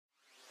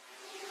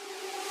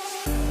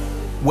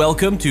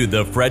Welcome to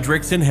the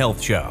Fredrickson Health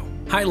Show,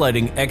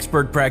 highlighting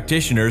expert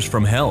practitioners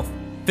from health,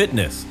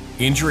 fitness,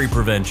 injury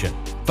prevention,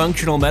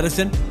 functional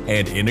medicine,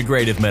 and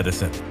integrative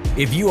medicine.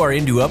 If you are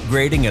into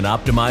upgrading and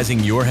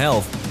optimizing your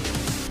health,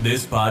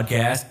 this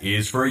podcast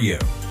is for you.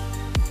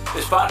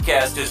 This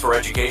podcast is for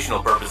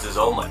educational purposes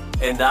only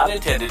and not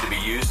intended to be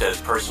used as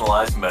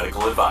personalized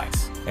medical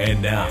advice. And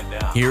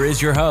now, here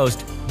is your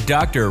host,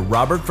 Dr.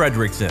 Robert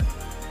Fredrickson.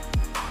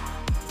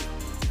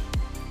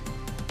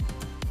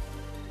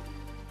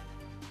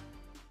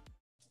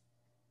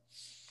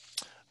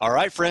 All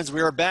right, friends,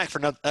 we are back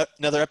for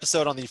another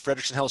episode on the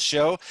Fredrickson Health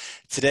Show.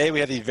 Today, we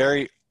have the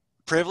very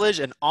privilege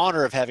and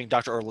honor of having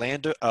Dr.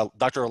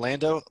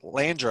 Orlando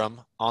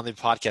Landrum on the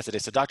podcast today.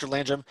 So, Dr.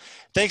 Landrum,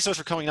 thanks so much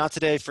for coming on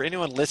today. For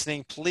anyone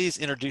listening, please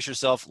introduce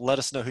yourself. Let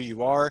us know who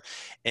you are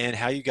and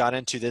how you got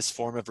into this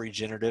form of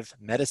regenerative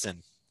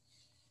medicine.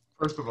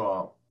 First of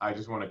all, I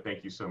just want to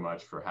thank you so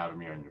much for having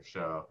me on your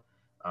show.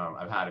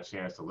 I've had a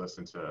chance to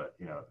listen to,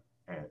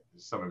 and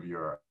some of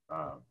your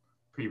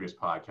previous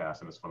podcasts,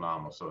 and it's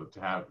phenomenal. So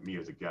to have me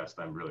as a guest,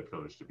 I'm really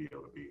privileged to be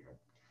able to be here.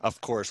 Of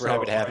course, we're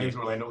happy to have you. My name is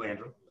Orlando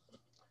Landrum.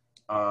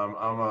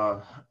 I'm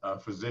a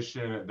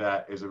physician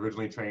that is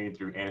originally trained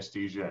through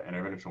anesthesia and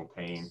interventional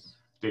pain.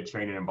 Did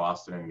training in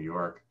Boston and New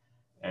York,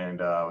 and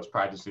was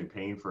practicing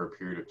pain for a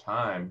period of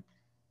time.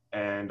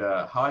 And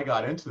how I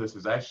got into this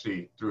is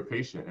actually through a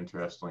patient,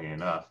 interestingly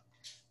enough.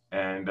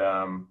 And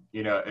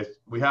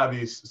we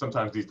have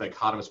sometimes these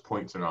dichotomous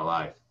points in our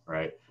life,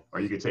 right?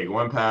 Or you could take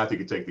one path, you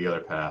could take the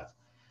other path.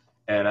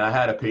 And I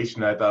had a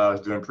patient I thought I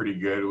was doing pretty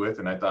good with,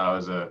 and I thought I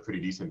was a pretty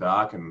decent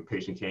doc. And the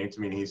patient came to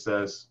me and he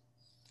says,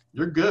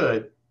 "You're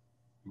good,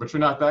 but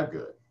you're not that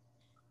good."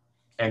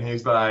 And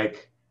he's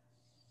like,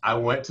 "I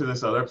went to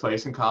this other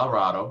place in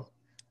Colorado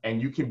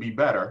and you can be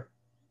better.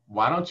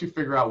 Why don't you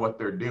figure out what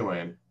they're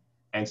doing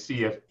and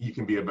see if you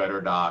can be a better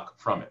doc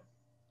from it?"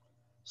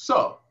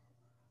 So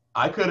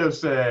I could have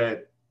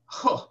said,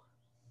 "Oh,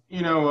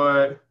 you know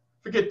what?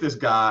 Forget this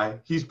guy.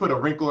 He's put a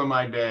wrinkle in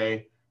my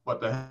day.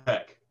 What the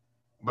heck?"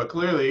 But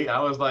clearly I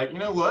was like, you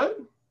know what?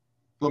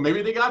 Well,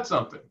 maybe they got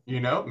something,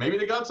 maybe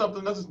they got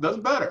something that's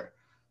better.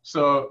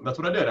 So that's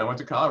what I did. I went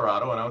to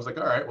Colorado and I was like,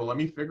 all right, well, let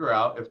me figure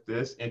out if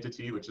this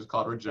entity, which is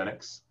called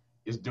Regenix,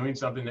 is doing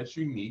something that's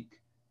unique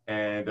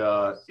and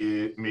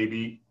it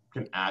maybe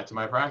can add to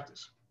my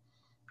practice.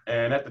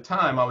 And at the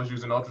time I was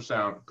using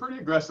ultrasound pretty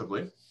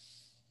aggressively.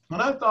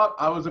 And I thought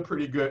I was a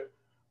pretty good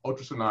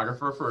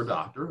ultrasonographer for a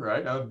doctor,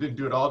 right? I didn't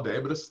do it all day,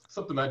 but it's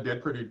something I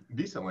did pretty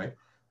decently.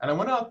 And I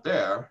went out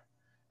there,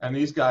 and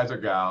these guys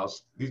and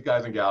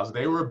gals,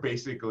 they were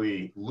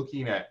basically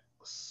looking at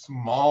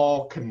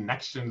small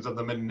connections of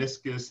the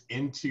meniscus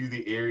into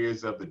the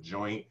areas of the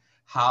joint,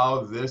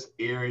 how this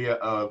area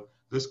of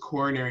this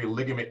coronary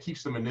ligament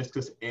keeps the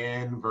meniscus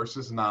in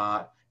versus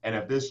not. And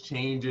if this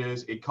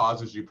changes, it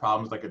causes you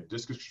problems like a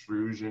disc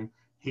extrusion,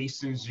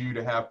 hastens you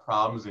to have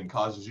problems and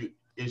causes you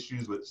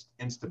issues with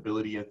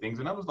instability and things.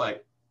 And I was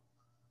like,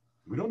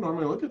 we don't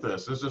normally look at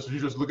this. It's just, you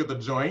just look at the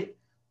joint.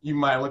 You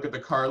might look at the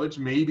cartilage,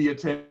 maybe a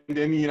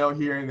tendon,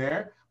 here and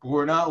there, but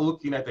we're not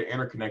looking at the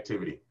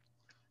interconnectivity.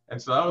 And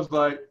so I was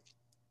like,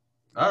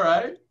 all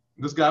right,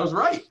 this guy was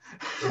right.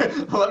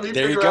 Let me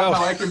figure out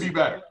how I can be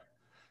better.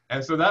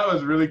 And so that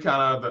was really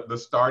kind of the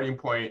starting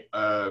point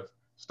of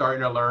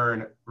starting to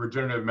learn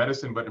regenerative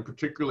medicine, but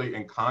particularly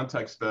in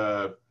context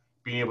of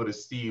being able to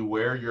see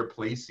where you're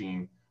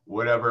placing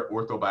whatever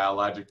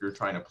orthobiologic you're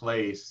trying to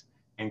place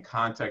in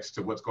context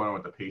to what's going on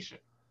with the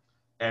patient.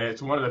 And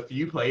it's one of the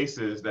few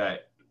places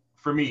that,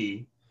 for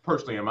me,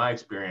 personally, in my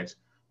experience,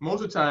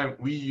 most of the time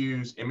we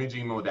use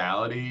imaging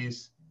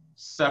modalities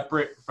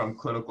separate from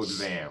clinical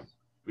exam.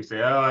 We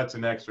say, oh, it's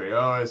an x-ray,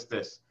 oh, it's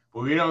this.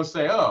 But we don't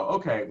say, oh,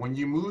 okay, when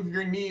you move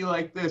your knee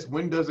like this,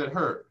 when does it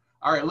hurt?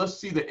 All right, let's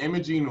see the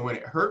imaging when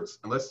it hurts,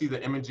 and let's see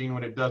the imaging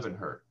when it doesn't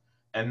hurt.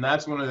 And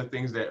that's one of the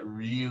things that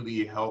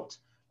really helped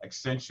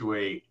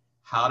accentuate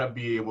how to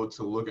be able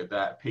to look at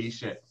that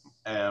patient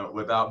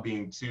without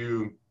being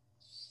too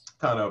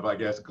kind of, I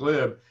guess,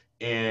 glib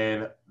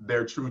in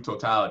their true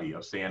totality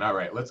of saying, all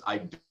right, let's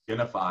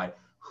identify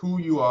who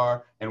you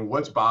are and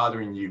what's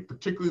bothering you,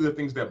 particularly the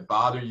things that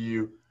bother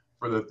you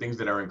for the things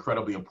that are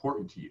incredibly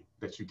important to you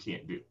that you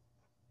can't do.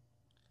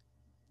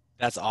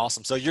 That's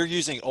awesome. So you're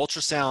using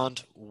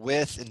ultrasound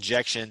with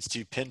injections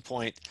to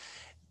pinpoint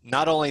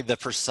not only the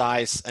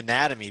precise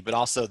anatomy, but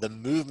also the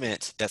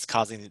movement that's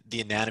causing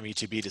the anatomy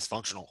to be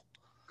dysfunctional.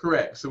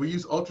 Correct. So we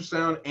use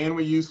ultrasound and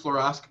we use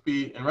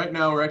fluoroscopy. And right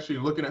now we're actually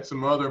looking at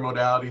some other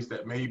modalities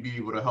that may be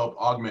able to help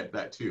augment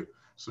that too.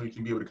 So you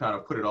can be able to kind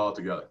of put it all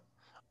together.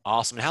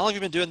 Awesome. And how long have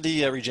you been doing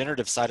the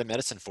regenerative side of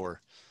medicine for?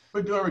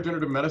 We've been doing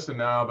regenerative medicine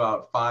now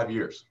about 5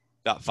 years.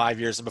 About 5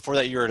 years. And before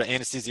that, you were an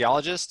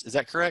anesthesiologist. Is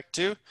that correct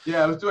too?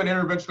 Yeah, I was doing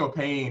interventional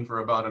pain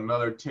for about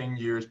another 10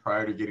 years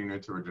prior to getting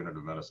into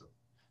regenerative medicine.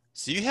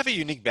 So you have a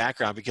unique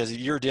background because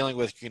you're dealing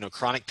with,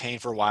 chronic pain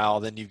for a while,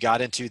 then you got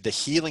into the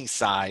healing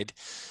side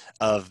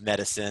of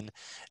medicine.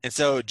 And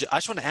so I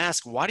just want to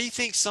ask, why do you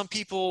think some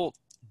people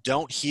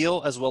don't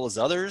heal as well as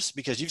others?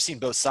 Because you've seen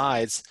both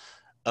sides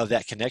of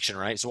that connection,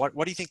 right? So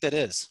what do you think that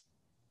is?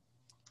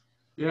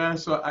 Yeah,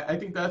 so I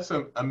think that's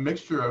a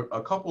mixture of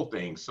a couple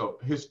things. So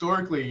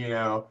historically,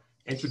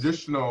 in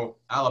traditional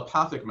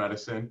allopathic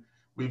medicine,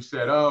 we've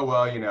said, oh,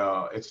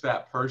 well, it's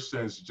that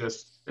person's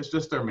it's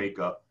just their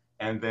makeup.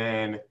 And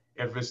then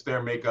if it's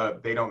their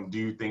makeup, they don't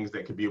do things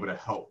that could be able to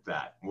help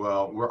that.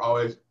 Well, we're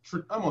always,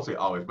 I won't say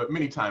always, but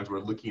many times we're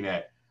looking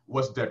at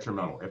what's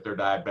detrimental. If they're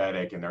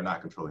diabetic and they're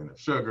not controlling their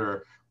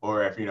sugar,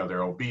 or if,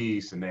 they're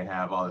obese and they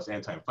have all this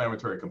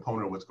anti-inflammatory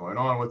component of what's going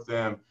on with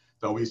them.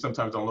 Though we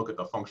sometimes don't look at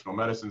the functional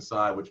medicine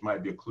side, which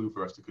might be a clue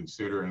for us to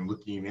consider in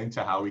looking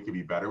into how we could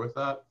be better with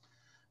that.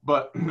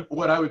 But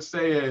what I would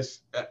say is,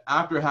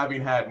 after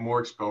having had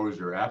more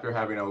exposure, after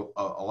having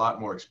a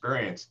lot more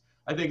experience,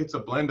 I think it's a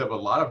blend of a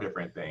lot of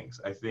different things.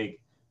 I think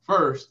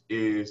first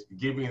is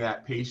giving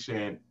that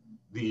patient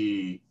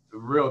the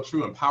real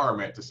true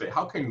empowerment to say,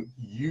 how can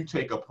you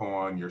take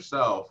upon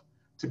yourself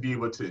to be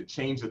able to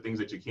change the things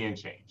that you can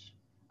change,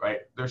 right?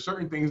 There's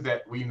certain things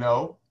that we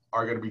know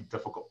are going to be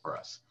difficult for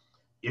us.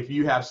 If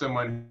you have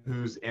someone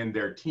who's in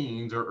their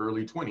teens or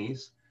early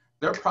 20s,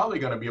 they're probably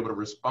going to be able to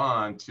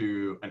respond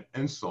to an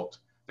insult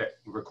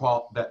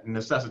that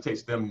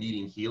necessitates them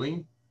needing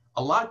healing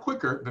a lot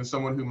quicker than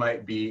someone who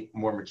might be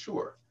more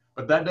mature.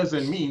 But that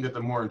doesn't mean that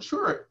the more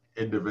mature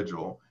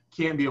individual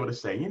can't be able to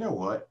say, you know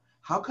what,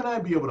 how can I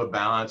be able to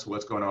balance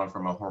what's going on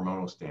from a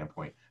hormonal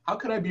standpoint? How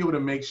can I be able to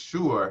make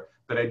sure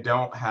that I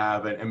don't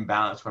have an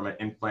imbalance from an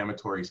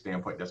inflammatory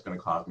standpoint that's going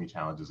to cause me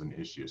challenges and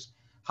issues?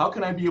 How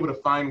can I be able to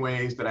find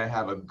ways that I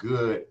have a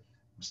good,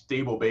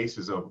 stable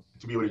basis to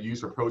be able to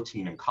use for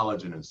protein and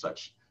collagen and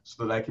such,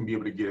 so that I can be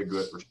able to get a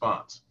good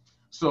response?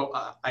 So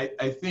I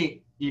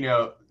think,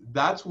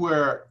 that's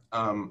where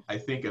I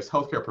think as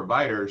healthcare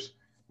providers,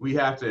 we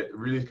have to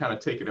really kind of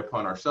take it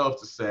upon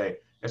ourselves to say,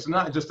 it's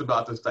not just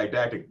about this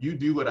didactic, you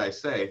do what I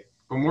say,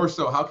 but more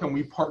so, how can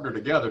we partner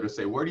together to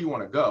say, where do you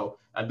want to go?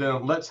 And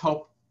then let's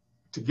help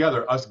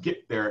together us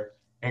get there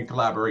in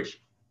collaboration.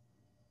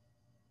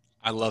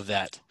 I love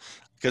that.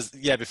 Because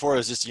before it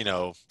was just,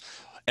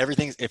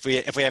 everything's, if we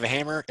have a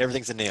hammer,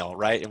 everything's a nail,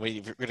 right? And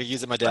we're going to use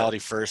the modality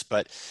first,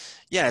 but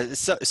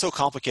it's so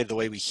complicated the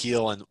way we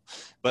heal.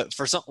 But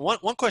for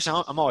one question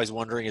I'm always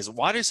wondering is,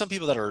 why do some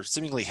people that are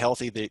seemingly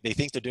healthy, they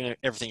think they're doing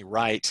everything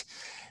right,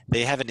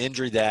 they have an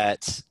injury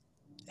that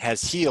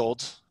has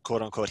healed,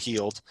 quote unquote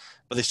healed,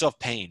 but they still have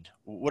pain?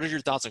 What are your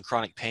thoughts on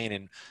chronic pain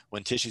and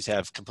when tissues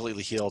have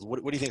completely healed?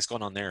 What do you think is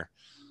going on there?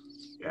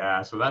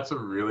 Yeah, so that's a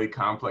really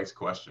complex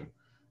question.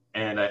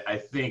 And I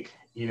think,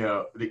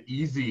 the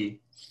easy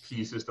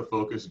piece is to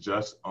focus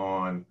just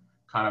on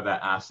kind of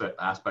that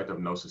aspect of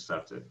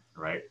nociceptive,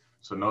 right?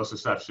 So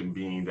nociception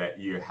being that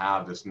you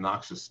have this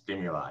noxious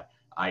stimuli,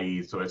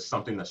 i.e., so it's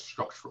something that's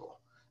structural,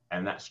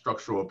 and that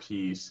structural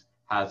piece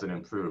hasn't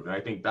improved. And I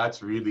think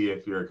that's really,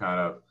 if you're kind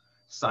of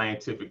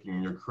scientific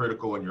and you're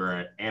critical and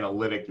you're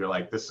analytic, you're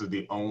like, this is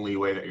the only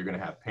way that you're going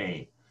to have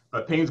pain.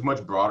 But pain's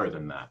much broader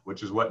than that,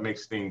 which is what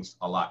makes things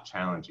a lot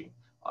challenging.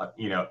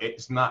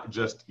 It's not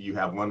just you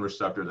have one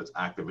receptor that's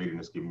activated and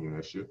it's giving you an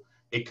issue.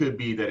 It could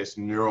be that it's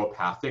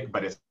neuropathic,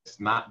 but it's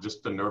not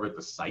just the nerve at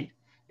the site.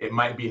 It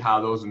might be how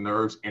those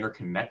nerves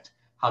interconnect,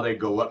 how they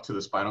go up to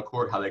the spinal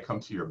cord, how they come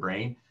to your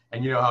brain.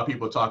 And how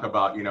people talk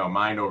about,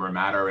 mind over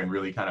matter and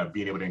really kind of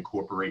being able to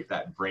incorporate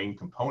that brain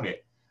component.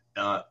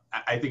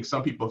 I think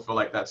some people feel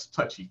like that's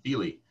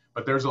touchy-feely,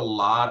 but there's a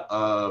lot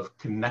of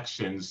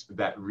connections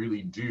that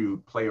really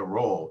do play a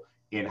role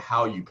in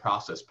how you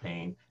process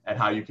pain and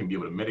how you can be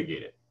able to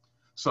mitigate it.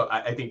 So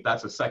I think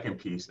that's a second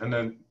piece. And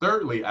then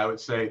thirdly, I would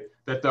say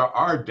that there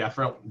are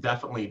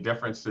definitely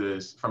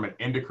differences from an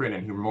endocrine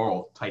and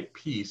humoral type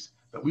piece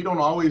that we don't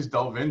always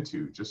delve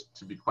into, just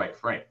to be quite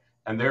frank.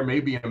 And there may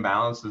be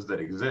imbalances that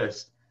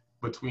exist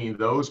between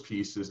those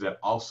pieces that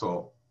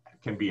also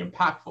can be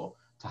impactful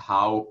to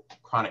how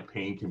chronic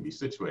pain can be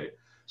situated.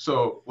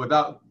 So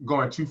without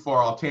going too far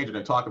off tangent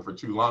and talking for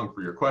too long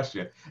for your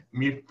question,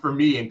 for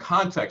me in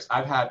context,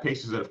 I've had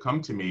patients that have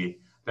come to me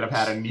that have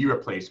had a knee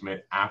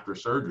replacement after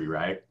surgery,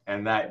 right?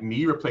 And that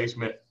knee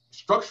replacement,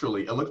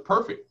 structurally, it looks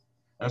perfect.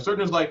 And the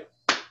surgeon's like,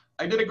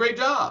 I did a great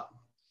job.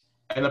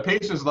 And the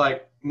patient's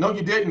like, no,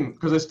 you didn't,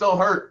 because it still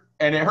hurt.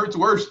 And it hurts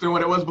worse than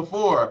what it was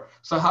before.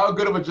 So how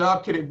good of a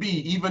job can it be,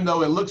 even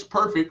though it looks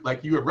perfect,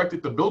 like you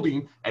erected the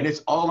building and it's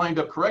all lined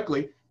up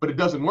correctly, but it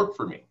doesn't work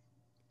for me,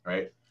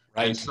 right?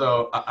 Right. And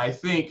so I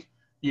think,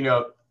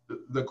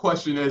 the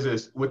question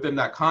is within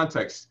that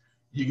context,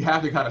 you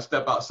have to kind of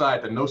step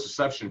outside the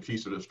nociception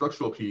piece or the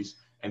structural piece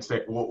and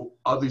say, well,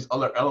 all these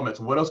other elements,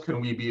 what else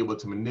can we be able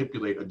to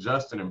manipulate,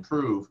 adjust, and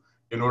improve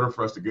in order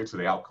for us to get to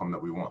the outcome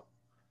that we want?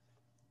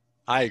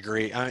 I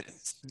agree.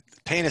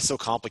 Pain is so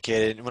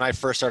complicated. When I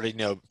first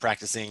started,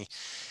 practicing,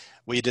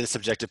 we did the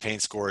subjective pain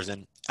scores,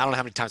 and I don't know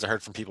how many times I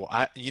heard from people,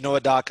 you know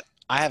what, doc,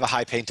 I have a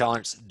high pain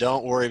tolerance.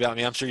 Don't worry about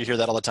me. I'm sure you hear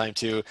that all the time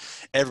too.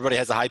 Everybody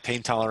has a high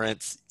pain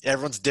tolerance.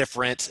 Everyone's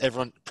different.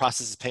 Everyone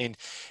processes pain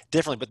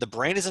differently, but the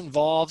brain is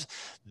involved.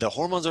 The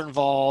hormones are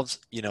involved.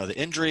 The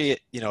injury,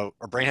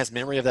 our brain has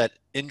memory of that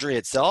injury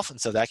itself.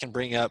 And so that can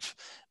bring up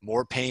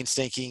more pain,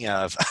 thinking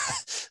of,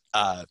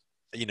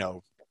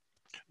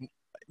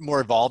 more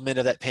involvement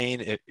of that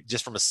pain,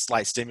 just from a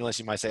slight stimulus,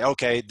 you might say,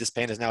 okay, this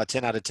pain is now a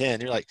 10 out of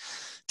 10. You're like,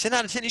 10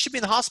 out of 10, you should be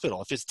in the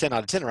hospital if it's 10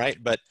 out of 10, right?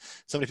 But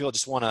so many people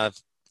just want to,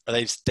 or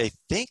they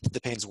think that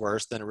the pain's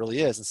worse than it really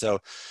is. And so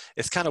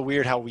it's kind of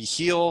weird how we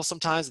heal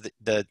sometimes.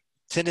 The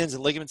tendons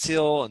and ligaments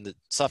heal and the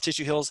soft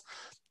tissue heals,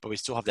 but we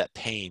still have that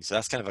pain. So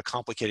that's kind of a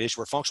complicated issue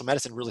where functional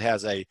medicine really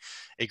has a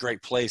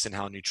great place in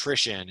how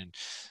nutrition and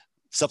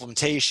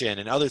supplementation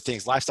and other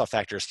things, lifestyle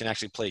factors, can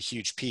actually play a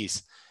huge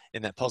piece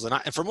in that puzzle.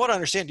 And from what I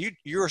understand,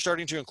 you are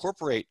starting to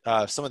incorporate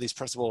some of these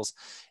principles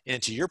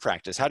into your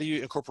practice. How do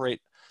you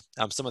incorporate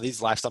some of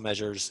these lifestyle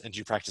measures into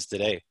your practice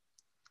today?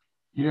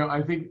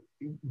 I think,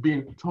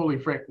 being totally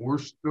frank, we're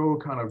still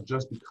kind of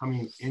just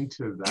coming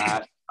into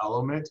that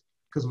element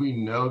because we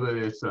know that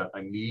it's a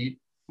need.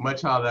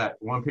 Much how that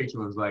one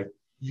patient was like,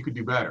 you could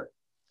do better.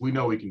 We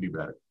know we can do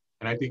better.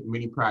 And I think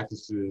many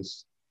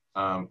practices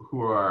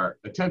who are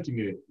attempting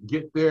to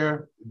get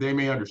there, they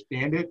may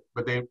understand it,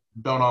 but they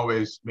don't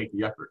always make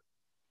the effort.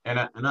 And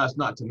that's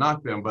not to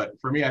knock them, but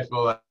for me, I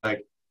feel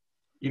like,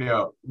 we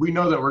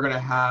know that we're going to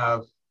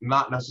have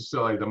not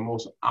necessarily the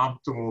most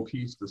optimal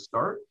piece to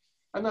start,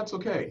 and that's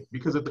okay.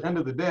 Because at the end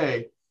of the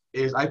day,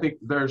 I think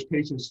there's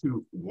patients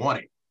who want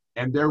it,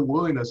 and they're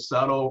willing to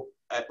settle,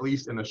 at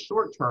least in the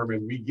short term,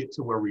 as we get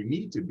to where we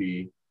need to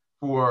be,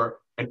 for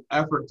an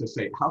effort to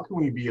say, how can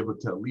we be able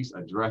to at least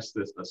address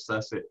this,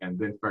 assess it, and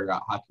then figure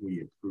out how can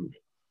we improve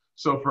it?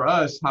 So for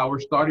us, how we're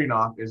starting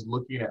off is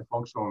looking at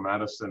functional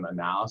medicine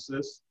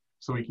analysis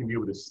so we can be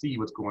able to see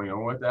what's going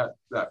on with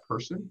that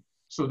person.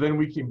 So then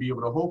we can be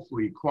able to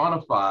hopefully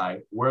quantify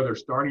where their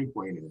starting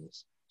point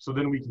is. So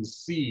then we can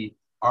see,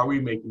 are we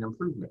making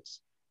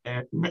improvements?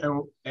 And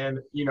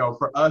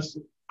for us,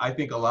 I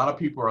think a lot of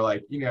people are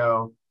like,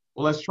 well,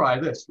 let's try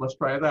this, let's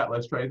try that,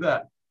 let's try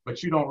that.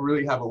 But you don't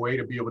really have a way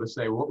to be able to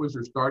say, what was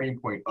your starting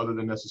point other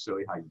than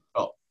necessarily how you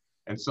felt?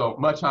 And so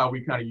much how we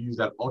kind of use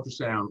that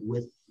ultrasound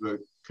with the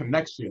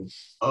connection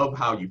of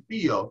how you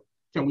feel,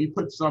 can we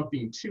put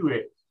something to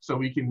it so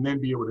we can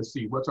then be able to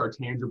see what's our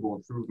tangible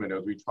improvement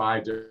as we try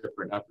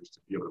different efforts to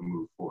be able to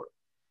move forward.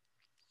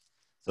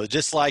 So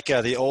just like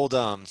the old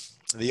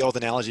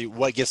analogy,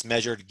 what gets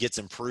measured gets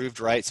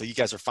improved, right? So you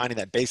guys are finding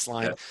that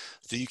baseline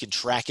so you can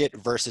track it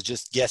versus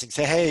just guessing,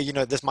 say, hey,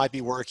 this might be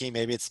working.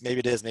 Maybe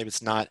it is, maybe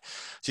it's not.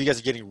 So you guys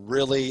are getting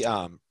really,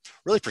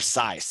 really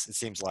precise, it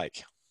seems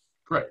like.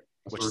 Correct.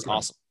 Which is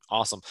awesome.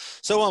 Awesome.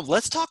 So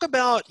let's talk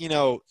about,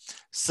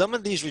 some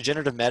of these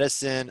regenerative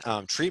medicine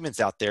treatments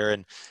out there.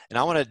 And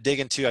I want to dig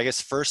into, I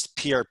guess, first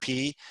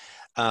PRP,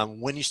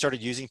 when you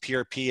started using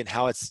PRP and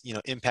how it's,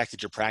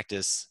 impacted your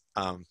practice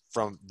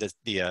from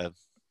the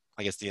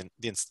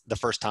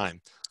first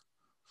time.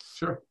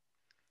 Sure.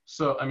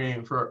 So,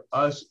 for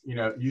us,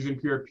 using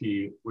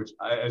PRP, which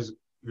as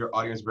your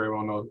audience very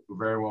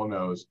well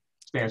knows,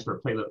 stands for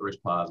platelet-rich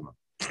plasma.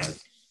 Right?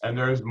 And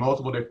there's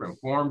multiple different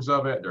forms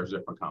of it. There's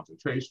different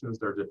concentrations.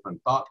 There are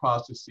different thought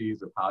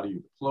processes of how do you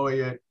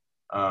deploy it.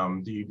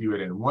 Do you do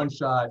it in one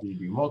shot? Do you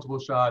do multiple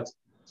shots?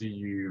 Do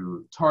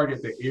you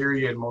target the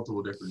area in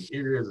multiple different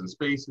areas and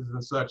spaces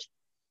and such?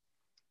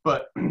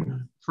 But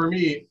for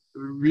me,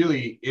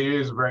 really, it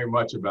is very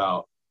much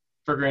about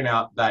figuring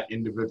out that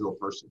individual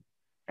person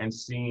and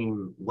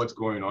seeing what's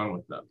going on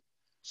with them.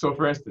 So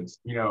for instance,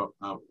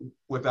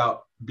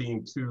 without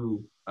being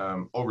too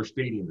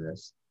overstating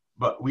this,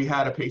 but we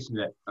had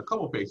a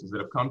couple of patients that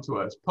have come to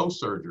us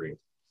post-surgery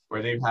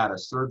where they've had a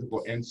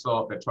surgical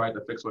insult that tried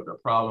to fix what their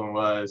problem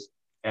was,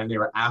 and they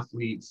were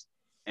athletes.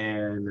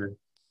 And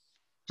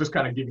just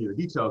kind of give you the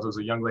details, there's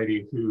a young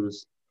lady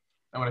who's,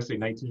 I want to say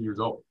 19 years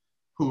old,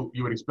 who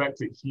you would expect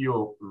to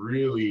heal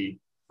really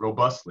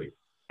robustly.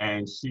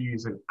 And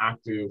she's an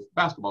active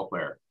basketball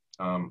player,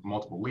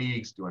 multiple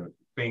leagues, doing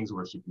things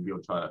where she can be able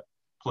to try to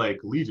play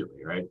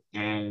collegiately, right?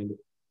 And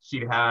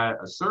she'd had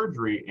a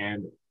surgery,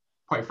 and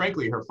quite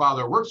frankly, her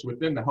father works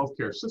within the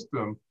healthcare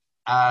system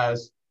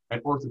as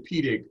an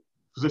orthopedic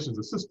physician's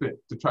assistant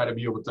to try to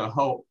be able to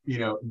help,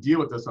 deal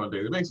with this on a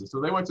daily basis. So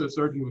they went to a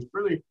surgeon who was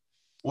pretty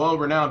well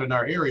renowned in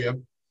our area.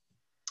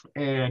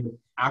 And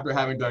after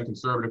having done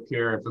conservative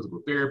care and physical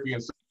therapy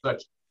and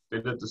such, they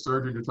did the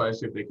surgery to try to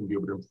see if they can be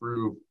able to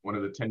improve one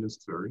of the tendons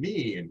to her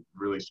knee and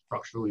really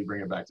structurally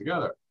bring it back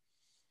together.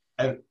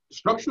 And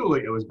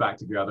structurally, it was back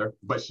together,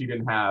 but she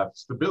didn't have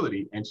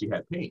stability and she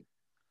had pain.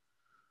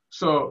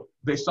 So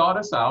they sought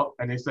us out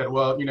and they said,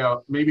 well,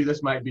 maybe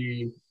this might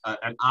be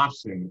an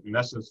option. In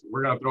essence,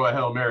 we're going to throw a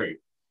Hail Mary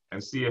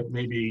and see if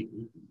maybe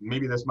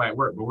this might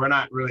work, but we're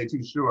not really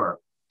too sure.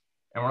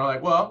 And we're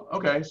like, well,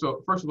 okay,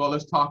 so first of all,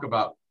 let's talk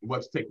about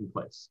what's taking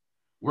place.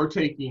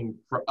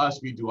 For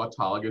us, we do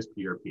autologous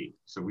PRP.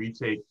 So we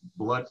take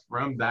blood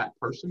from that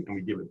person and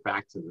we give it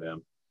back to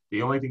them.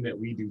 The only thing that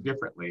we do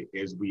differently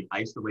is we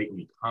isolate and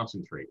we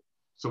concentrate.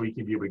 So we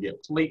can be able to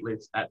get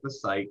platelets at the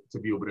site to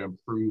be able to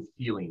improve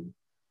healing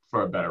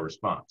for a better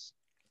response.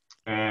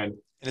 And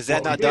is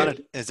that not done?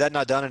 Is that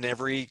not done in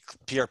every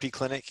PRP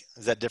clinic?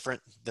 Is that different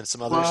than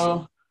some others?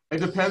 Well, it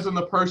depends on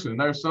the person.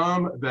 There's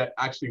some that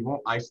actually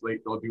won't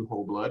isolate; they'll do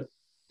whole blood.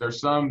 There's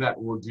some that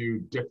will do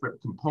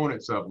different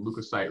components of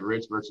leukocyte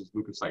rich versus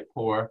leukocyte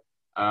poor.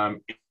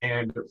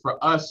 And for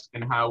us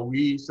and how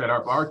we set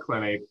up our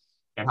clinic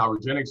and how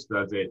Regenix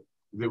does it,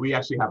 that we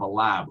actually have a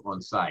lab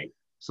on site.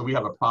 So we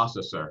have a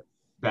processor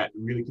that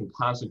really can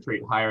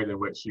concentrate higher than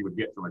what you would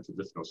get from a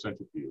traditional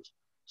centrifuge.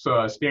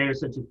 So a standard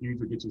centrifuge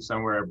would get you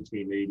somewhere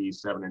between maybe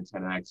 7 and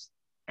 10x.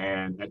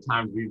 And at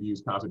times we've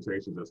used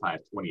concentrations as high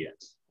as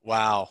 20x.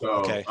 Wow. So,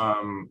 okay.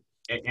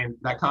 And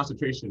that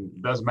concentration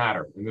does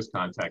matter in this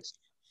context.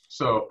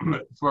 So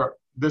for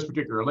this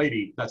particular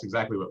lady, that's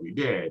exactly what we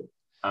did.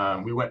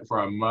 We went for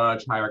a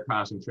much higher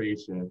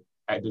concentration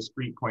at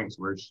discrete points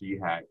where she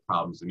had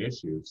problems and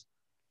issues.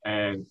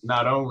 And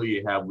not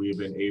only have we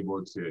been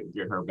able to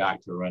get her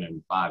back to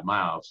running 5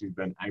 miles, she's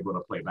been able to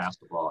play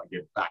basketball and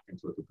get back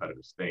into a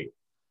competitive state.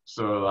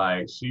 So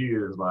like, she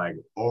is like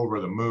over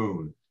the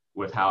moon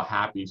with how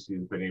happy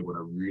she's been able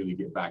to really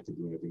get back to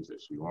doing the things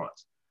that she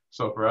wants.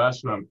 So for us,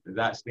 from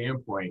that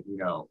standpoint, you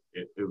know,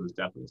 it was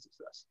definitely a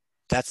success.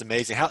 That's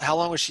amazing. How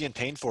long was she in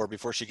pain for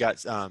before she got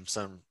some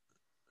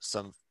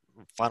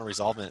final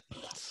resolvement?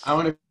 I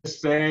want to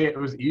say it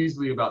was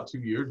easily about 2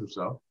 years or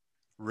so.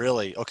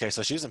 Really? Okay,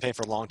 so she was in pain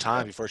for a long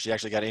time before she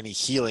actually got any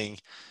healing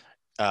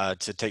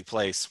to take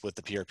place with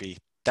the PRP.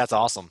 That's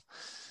awesome.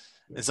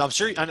 And so I'm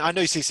sure, I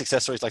know you see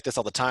success stories like this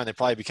all the time. They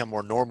probably become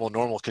more normal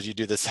because you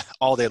do this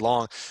all day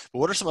long. But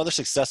what are some other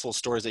successful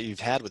stories that you've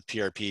had with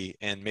PRP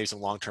and maybe some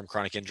long-term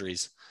chronic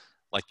injuries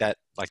like that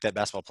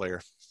basketball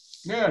player?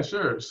 Yeah,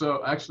 sure.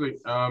 So actually,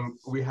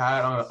 we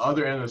had on the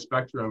other end of the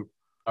spectrum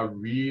a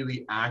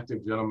really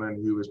active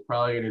gentleman who was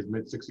probably in his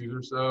mid-60s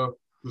or so,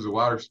 who's a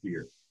water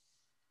skier.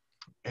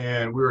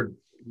 And we were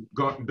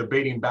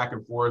debating back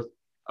and forth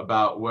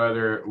about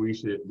whether we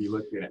should be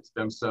looking at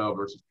stem cell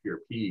versus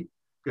PRP,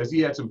 because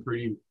he had some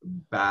pretty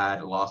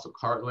bad loss of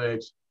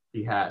cartilage.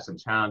 He had some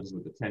challenges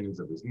with the tendons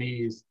of his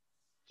knees.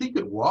 He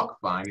could walk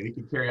fine and he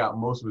could carry out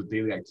most of his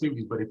daily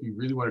activities, but if he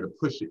really wanted to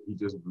push it, he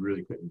just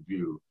really couldn't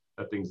do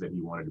the things that he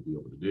wanted to be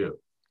able to do.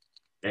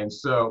 And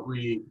so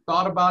we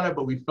thought about it,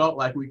 but we felt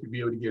like we could be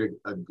able to get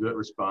a good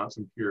response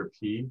in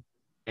PRP.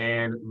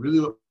 And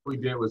really what we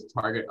did was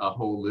target a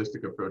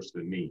holistic approach to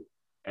the knee.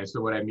 And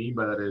so what I mean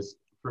by that is,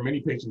 for many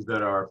patients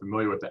that are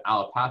familiar with the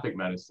allopathic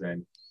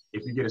medicine,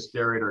 if you get a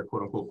steroid or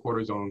quote unquote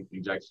cortisone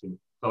injection,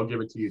 they'll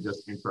give it to you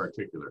just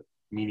intra-articular,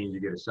 meaning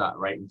you get a shot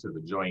right into the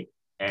joint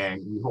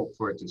and you hope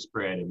for it to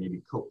spread and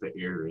maybe coat the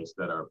areas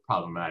that are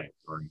problematic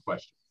or in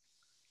question.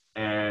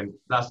 And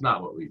that's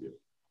not what we do.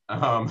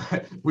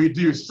 We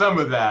do some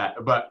of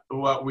that, but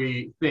what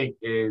we think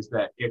is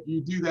that if you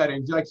do that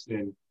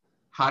injection,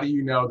 how do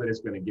you know that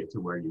it's going to get to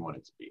where you want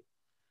it to be?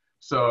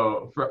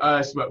 So for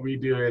us, what we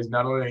do is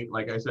not only,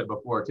 like I said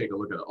before, take a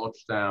look at the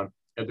ultrasound.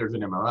 If there's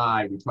an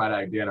MRI, we try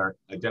to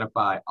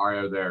identify,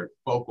 are there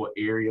focal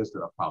areas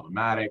that are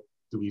problematic?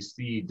 Do we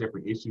see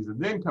different issues? And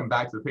then come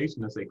back to the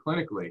patient and say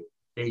clinically,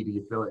 hey, do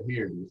you feel it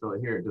here? Do you feel it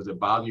here? Does it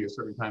bother you at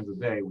certain times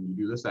of day when you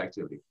do this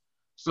activity?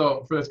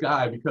 So for this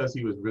guy, because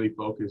he was really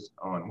focused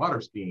on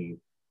water skiing,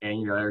 and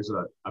you know, there's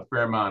a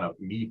fair amount of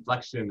knee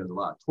flexion, there's a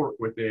lot of torque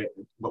with it.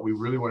 What we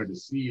really wanted to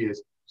see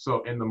is,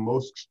 so in the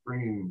most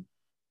extreme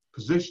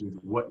positions,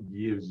 what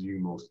gives you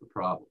most of the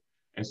problem?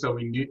 And so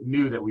we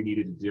knew that we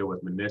needed to deal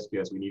with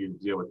meniscus, we needed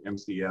to deal with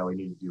MCL, we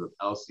needed to deal with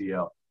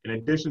LCL, in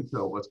addition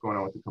to what's going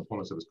on with the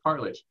components of his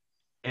cartilage.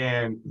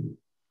 And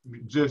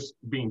just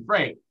being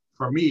frank,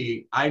 for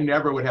me, I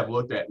never would have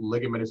looked at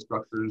ligamentous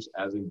structures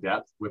as in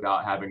depth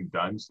without having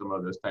done some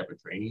of this type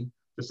of training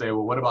to say,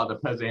 well, what about the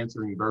pes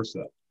anterior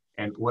bursa?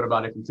 And what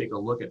about if you take a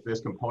look at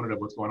this component of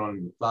what's going on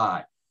in the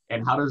thigh?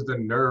 And how does the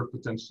nerve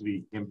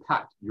potentially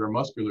impact your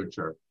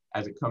musculature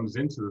as it comes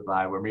into the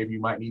thigh, where maybe you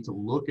might need to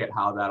look at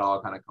how that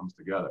all kind of comes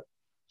together.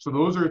 So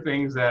those are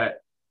things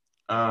that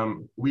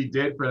we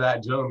did for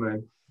that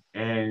gentleman,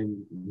 and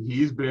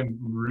he's been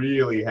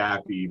really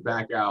happy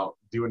back out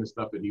doing the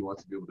stuff that he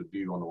wants to be able to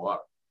do on the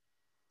water.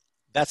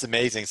 That's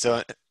amazing.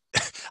 So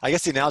I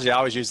guess the analogy I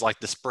always use, like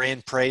the spray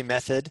and pray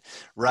method,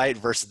 right,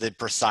 versus the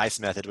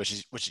precise method,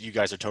 which you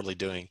guys are totally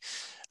doing.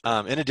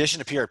 In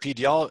addition to PRP,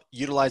 do y'all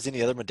utilize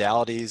any other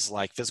modalities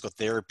like physical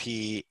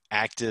therapy,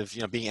 active,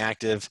 being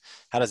active?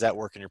 How does that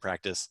work in your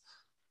practice?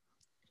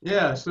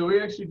 Yeah, so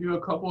we actually do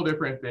a couple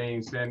different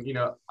things. And,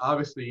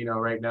 obviously,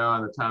 right now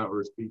in the time that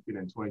we're speaking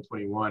in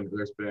 2021,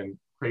 there's been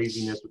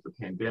craziness with the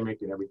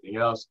pandemic and everything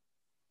else.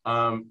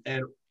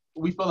 And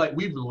we feel like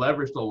we've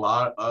leveraged a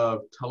lot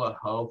of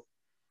telehealth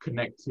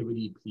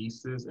connectivity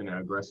pieces in an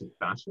aggressive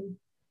fashion.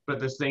 But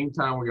at the same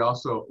time, we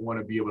also want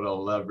to be able to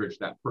leverage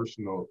that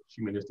personal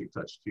humanistic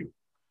touch too.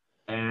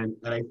 And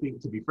I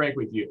think, to be frank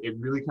with you, it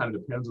really kind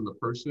of depends on the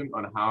person,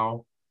 on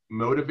how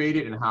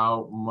motivated and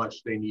how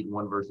much they need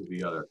one versus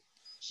the other.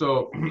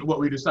 So what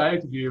we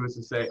decided to do is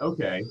to say,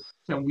 okay,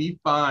 can we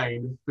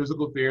find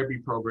physical therapy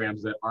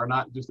programs that are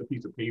not just a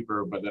piece of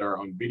paper, but that are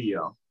on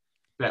video,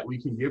 that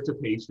we can give to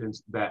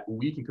patients, that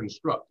we can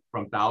construct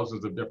from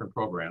thousands of different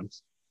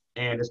programs,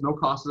 and it's no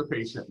cost to the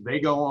patient. They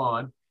go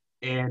on,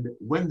 and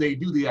when they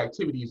do the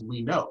activities,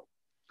 we know,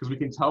 because we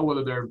can tell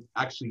whether they're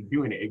actually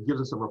doing it. It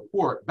gives us a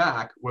report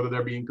back whether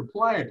they're being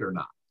compliant or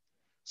not.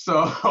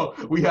 So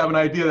we have an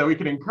idea that we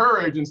can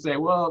encourage and say,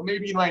 well,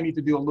 maybe you might need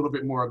to do a little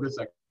bit more of this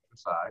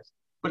exercise.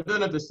 But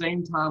then at the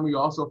same time, we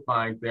also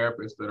find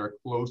therapists that are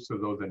close to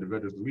those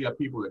individuals. We have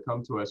people that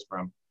come to us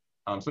from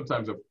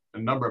sometimes a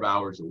number of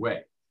hours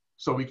away.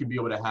 So we can be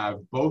able to have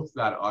both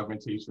that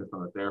augmentation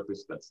from a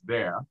therapist that's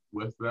there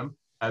with them,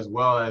 as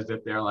well as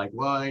if they're like,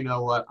 well, you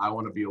know what, I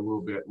want to be a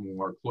little bit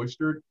more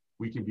cloistered,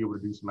 we can be able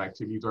to do some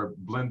activities or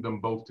blend them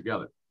both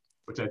together,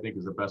 which I think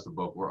is the best of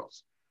both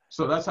worlds.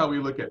 So that's how we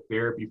look at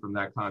therapy from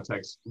that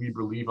context. We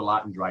believe a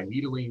lot in dry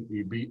needling.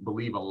 We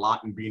believe a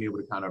lot in being able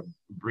to kind of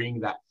bring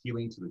that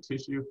healing to the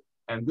tissue,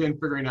 and then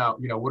figuring out,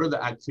 you know, what are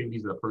the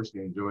activities that a person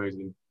enjoys,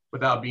 and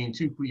without being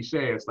too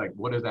cliche, it's like,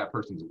 what is that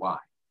person's why?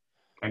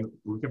 And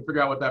we can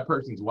figure out what that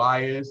person's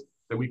why is,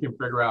 then we can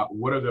figure out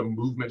what are the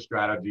movement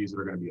strategies that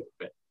are going to be a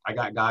fit. I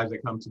got guys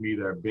that come to me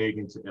that are big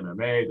into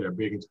MMA, they're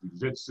big into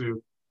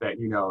jiu-jitsu, that,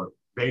 you know,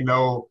 they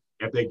know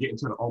if they get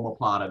into an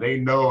omoplata, they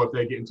know if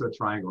they get into a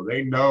triangle,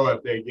 they know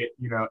if they get,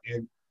 you know,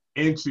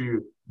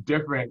 into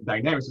different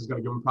dynamics, it's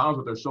going to give them problems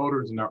with their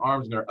shoulders and their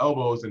arms and their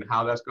elbows and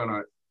how that's going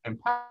to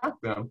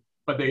impact them.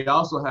 But they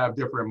also have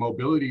different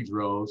mobility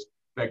drills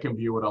that can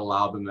be able to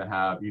allow them to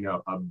have, you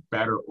know, a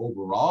better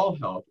overall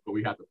health, but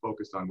we have to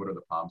focus on what are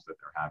the problems that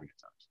they're having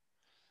at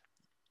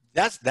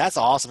times. That's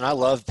awesome. And I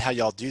love how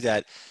y'all do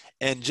that.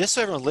 And just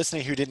so everyone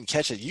listening who didn't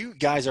catch it, you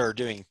guys are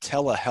doing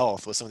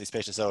telehealth with some of these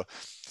patients. So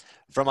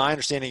from my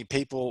understanding,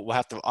 people will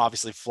have to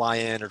obviously fly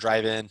in or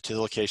drive in to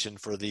the location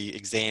for the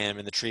exam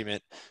and the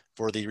treatment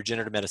for the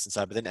regenerative medicine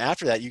side. But then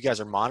after that, you guys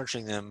are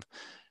monitoring them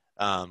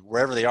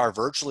wherever they are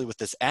virtually with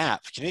this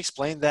app. Can you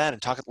explain that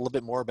and talk a little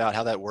bit more about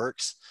how that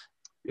works?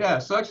 Yeah,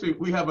 so actually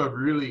we have a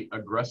really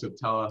aggressive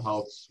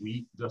telehealth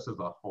suite just as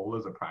a whole,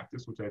 as a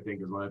practice, which I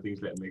think is one of the things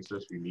that makes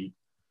us unique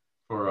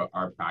for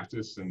our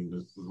practice. And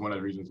this is one of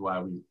the reasons why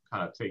we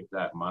kind of take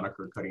that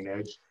moniker cutting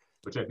edge,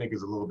 which I think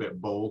is a little bit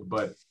bold,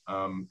 but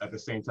at the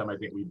same time, I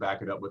think we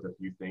back it up with a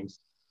few things.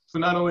 So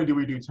not only do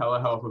we do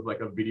telehealth with like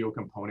a video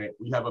component,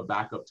 we have a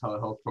backup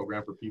telehealth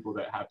program for people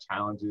that have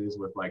challenges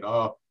with like,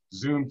 oh,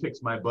 Zoom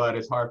kicks my butt,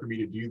 it's hard for me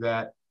to do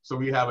that. So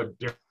we have a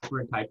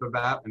different type of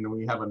app, and then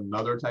we have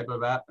another type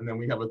of app, and then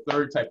we have a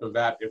third type of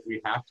app if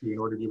we have to in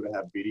order to be able to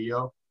have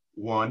video,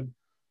 one.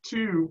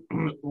 Two,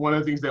 one of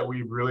the things that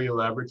we really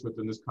leverage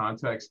within this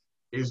context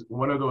is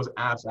one of those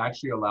apps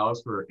actually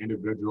allows for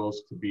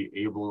individuals to be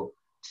able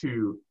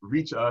to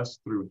reach us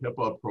through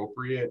HIPAA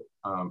appropriate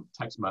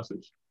text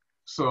message.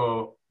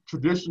 So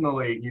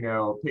traditionally, you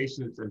know,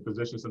 patients and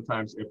physicians,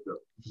 sometimes if the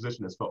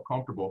physician has felt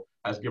comfortable,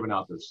 has given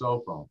out their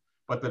cell phone.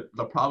 But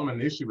the problem and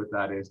issue with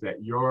that is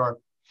that your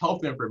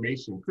health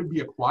information could be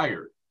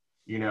acquired,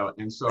 you know,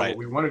 and so what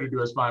we wanted to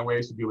do is find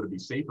ways to be able to be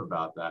safe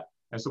about that.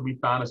 And so we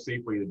found a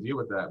safe way to deal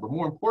with that. But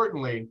more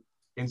importantly,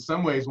 in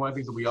some ways, one of the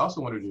things that we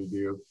also wanted to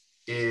do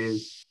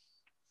is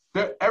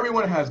that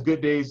everyone has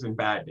good days and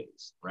bad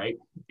days, right?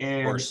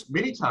 And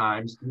many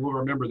times we'll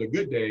remember the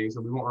good days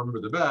and we won't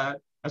remember the bad.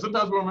 And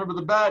sometimes we'll remember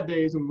the bad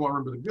days and we won't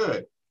remember the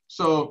good.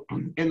 So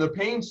in the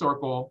pain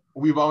circle,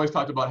 we've always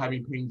talked about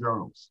having pain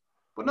journals,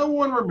 but no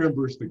one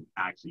remembers to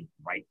actually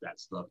write that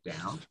stuff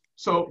down.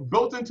 So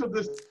built into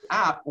this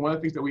app, one of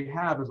the things that we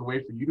have is a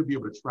way for you to be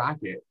able to track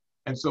it.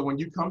 And so when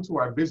you come to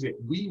our visit,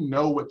 we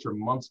know what your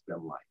month's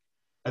been like,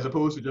 as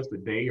opposed to just a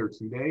day or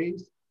 2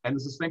 days. And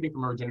it's the same thing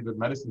from a regenerative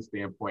medicine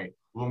standpoint.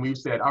 When we've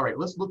said, all right,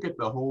 let's look at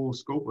the whole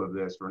scope of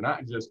this for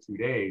not just 2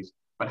 days,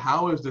 but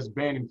how has this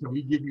been? And can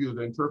we give you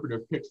the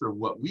interpretive picture of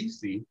what we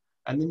see?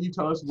 And then you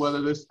tell us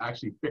whether this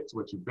actually fits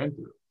what you've been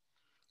through.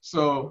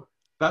 So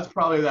that's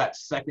probably that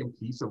second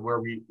piece of where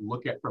we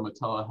look at from a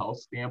telehealth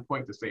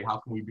standpoint to say, how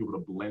can we be able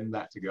to blend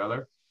that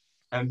together?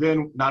 And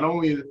then not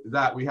only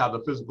that, we have the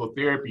physical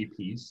therapy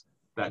piece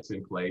that's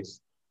in place.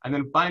 And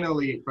then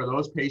finally, for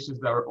those patients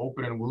that are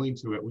open and willing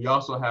to it, we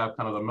also have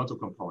kind of the mental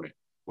component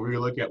where we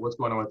look at what's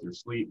going on with your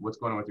sleep, what's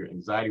going on with your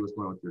anxiety, what's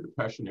going on with your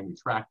depression, and we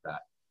track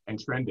that and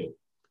trend it.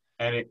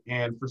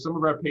 And for some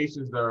of our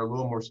patients that are a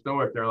little more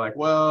stoic, they're like,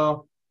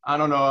 well, I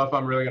don't know if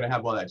I'm really going to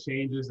have all that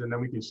changes. And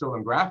then we can show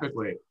them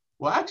graphically,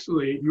 well,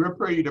 actually, you were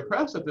pretty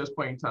depressed at this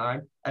point in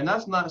time, and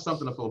that's not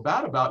something to feel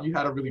bad about. You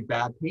had a really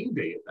bad pain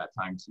day at that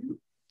time too.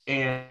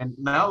 And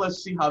now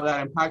let's see how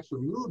that impacts your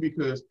mood,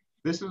 because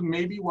this is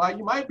maybe why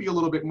you might be a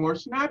little bit more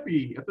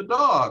snappy at the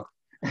dog.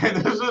 And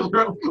this is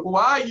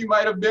why you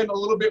might have been a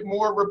little bit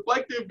more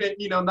reflective and,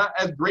 you know, not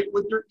as great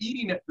with your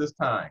eating at this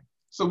time.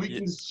 So we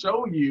can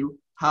show you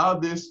how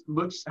this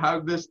looks, how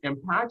this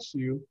impacts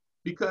you,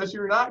 because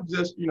you're not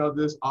just, you know,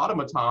 this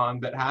automaton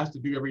that has to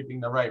do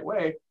everything the right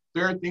way.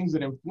 There are things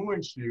that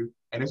influence you,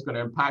 and it's going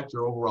to impact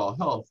your overall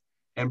health.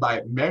 And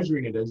by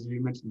measuring it, as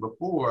you mentioned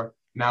before,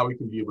 now we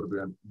can be able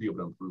to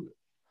improve it.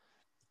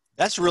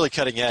 That's really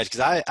cutting edge, because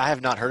I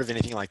have not heard of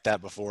anything like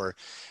that before.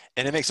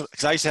 And it makes,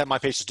 because I used to have my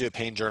patients do a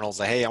pain journal,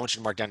 like, hey, I want you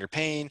to mark down your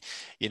pain,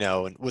 you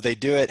know, and would they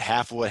do it?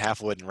 Half would,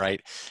 half wouldn't,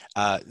 right?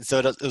 So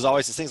it was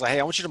always these things like, hey,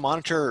 I want you to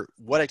monitor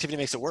what activity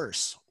makes it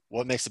worse,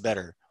 what makes it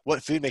better,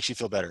 what food makes you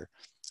feel better,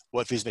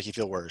 what foods make you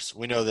feel worse.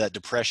 We know that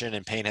depression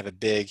and pain have a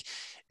big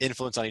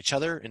influence on each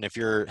other. And if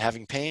you're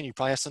having pain, you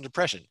probably have some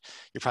depression.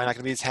 You're probably not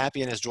going to be as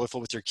happy and as joyful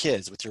with your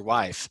kids, with your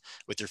wife,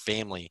 with your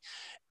family,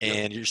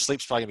 and your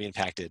sleep's probably going to be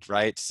impacted,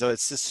 right? So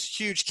it's this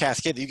huge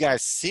cascade that you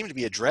guys seem to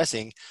be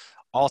addressing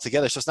all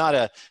together. So it's not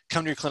a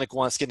come to your clinic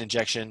once, get an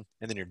injection,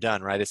 and then you're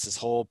done, right? It's this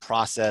whole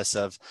process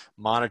of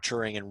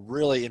monitoring and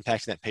really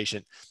impacting that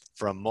patient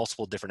from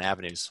multiple different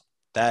avenues.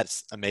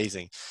 That's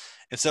amazing.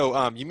 And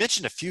so you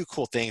mentioned a few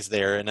cool things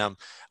there, and I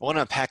want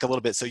to unpack a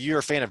little bit. So you're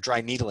a fan of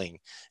dry needling.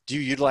 Do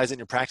you utilize it in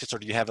your practice, or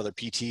do you have other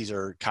PTs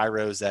or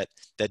chiros that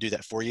do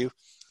that for you?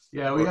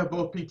 Yeah, we have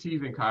both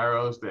PTs and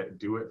chiros that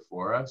do it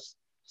for us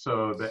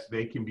so that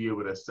they can be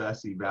able to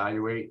assess,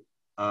 evaluate,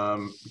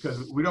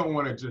 because we don't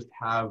want to just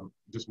have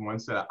just one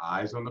set of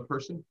eyes on the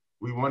person.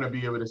 We want to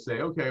be able to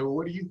say, okay, well,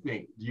 what do you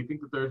think? Do you think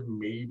that there's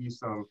maybe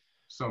some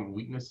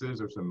weaknesses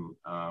or some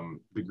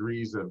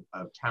degrees of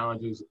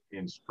challenges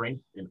in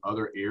strength in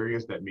other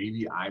areas that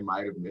maybe I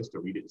might have missed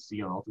or we didn't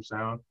see on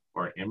ultrasound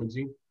or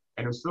imaging?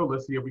 And if so,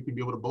 let's see if we can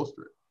be able to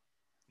bolster it.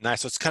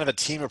 Nice. So it's kind of a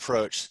team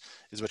approach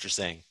is what you're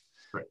saying.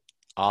 Right.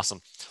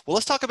 Awesome. Well,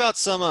 let's talk about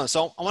some,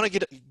 so I want to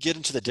get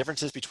into the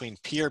differences between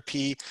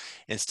PRP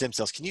and stem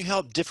cells. Can you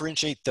help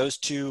differentiate those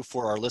two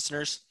for our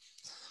listeners?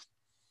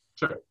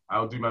 Sure,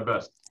 I'll do my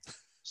best.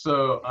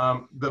 So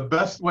the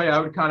best way I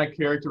would kind of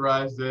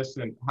characterize this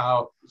and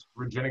how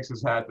Regenexx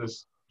has had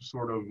this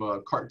sort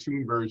of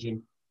cartoon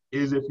version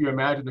is if you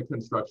imagine a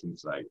construction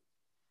site.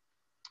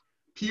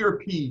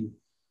 PRP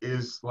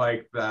is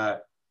like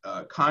that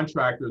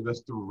contractor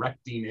that's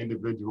directing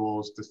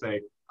individuals to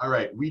say, all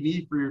right, we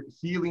need for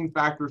healing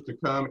factors to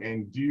come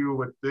and deal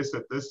with this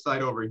at this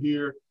site over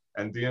here,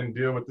 and then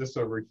deal with this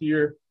over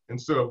here.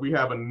 And so if we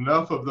have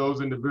enough of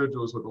those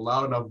individuals with a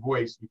loud enough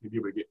voice, we can be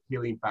able to get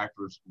healing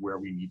factors where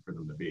we need for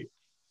them to be.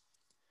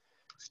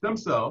 Stem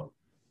cell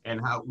and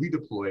how we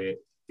deploy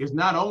it is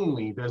not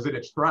only does it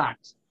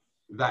attract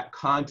that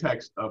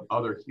context of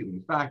other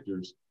healing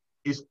factors,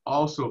 it's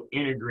also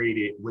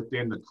integrated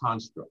within the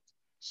construct.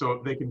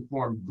 So they can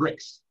form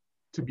bricks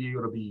to be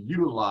able to be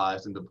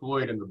utilized and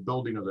deployed in the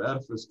building of the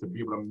edifice to be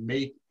able to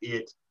make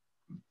it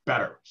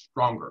better,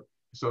 stronger,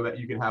 so that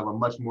you can have a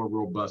much more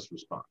robust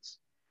response.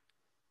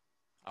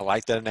 I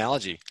like that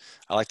analogy.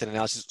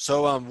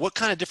 So what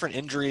kind of different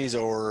injuries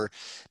or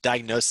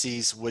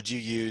diagnoses would you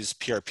use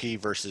PRP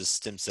versus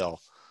stem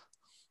cell?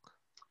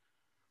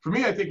 For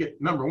me, I think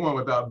number one,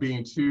 without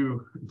being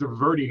too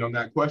diverting on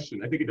that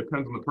question, I think it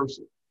depends on the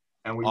person.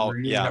 And we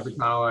really have to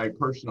kind of like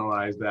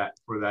personalize that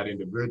for that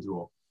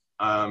individual.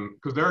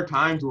 Because there are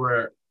times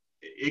where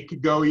it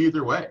could go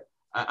either way.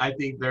 I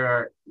think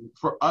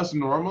for us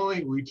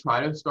normally, we try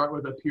to start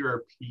with a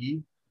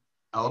PRP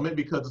element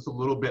because it's a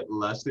little bit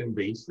less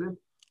invasive.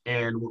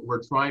 And what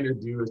we're trying to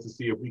do is to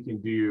see if we can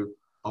do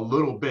a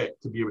little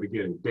bit to be able to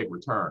get a big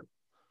return.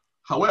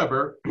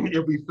 However,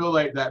 if we feel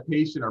like that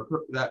patient or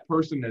that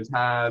person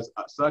has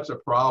such a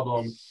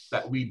problem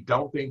that we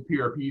don't think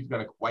PRP is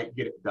going to quite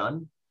get it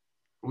done,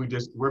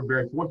 we're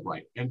very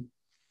forthright. And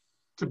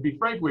to be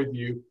frank with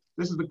you,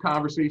 this is the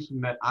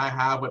conversation that I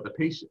have with the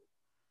patient.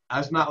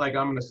 It's not like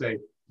I'm going to say,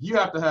 you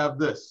have to have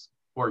this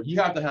or you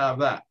have to have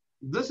that.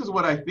 This is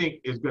what I think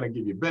is going to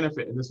give you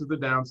benefit, and this is the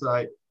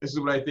downside. This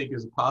is what I think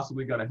is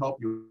possibly going to help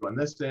you on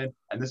this end,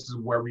 and this is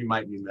where we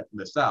might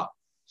miss out.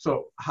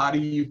 So how do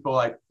you feel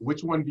like,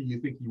 which one do you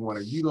think you want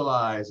to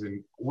utilize,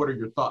 and what are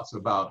your thoughts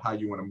about how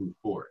you want to move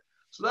forward?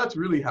 So that's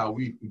really how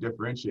we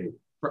differentiate.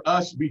 For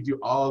us, we do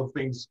all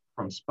things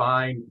from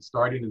spine,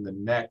 starting in the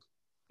neck,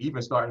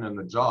 even starting in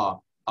the jaw,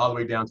 all the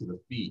way down to the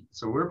feet.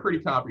 So we're pretty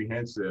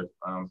comprehensive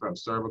from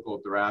cervical,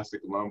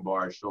 thoracic,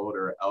 lumbar,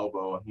 shoulder,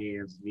 elbow,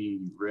 hands, knee,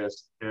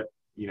 wrist, hip,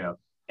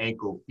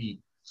 ankle, feet.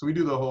 So we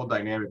do the whole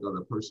dynamic of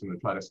the person to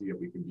try to see if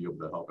we can be able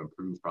to help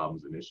improve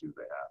problems and issues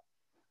they have.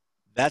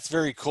 That's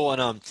very cool.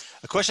 And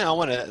a question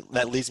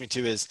that leads me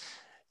to is,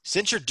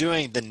 since you're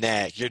doing the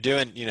neck, you're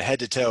doing head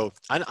to toe.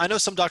 I know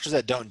some doctors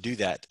that don't do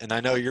that, and I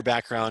know your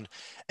background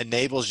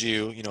enables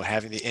you,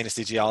 having the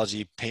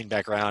anesthesiology, pain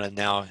background, and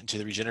now into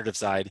the regenerative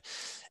side.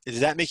 Does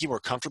that make you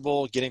more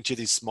comfortable getting to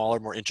these smaller,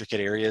 more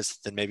intricate areas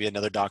than maybe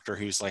another doctor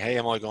who's like, hey,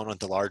 I'm only going with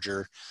the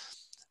larger,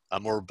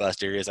 more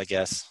robust areas, I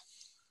guess?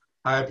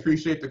 I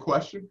appreciate the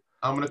question.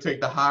 I'm going to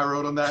take the high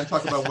road on that and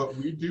talk about what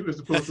we do as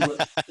opposed to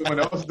what someone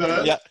else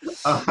does. Yeah.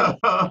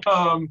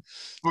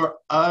 For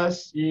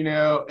us,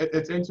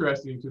 it's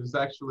interesting because it's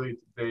actually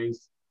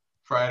today's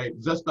Friday.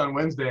 Just on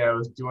Wednesday, I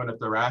was doing a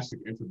thoracic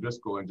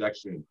intradiscal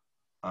injection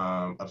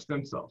of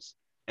stem cells.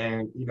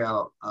 And,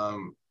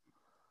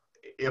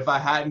 if I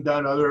hadn't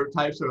done other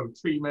types of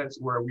treatments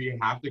where we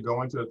have to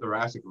go into the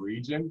thoracic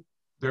region,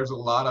 there's a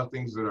lot of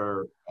things that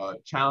are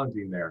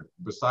challenging there.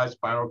 Besides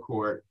spinal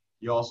cord,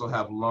 you also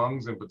have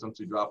lungs and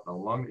potentially dropping a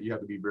lung that you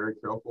have to be very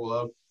careful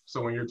of.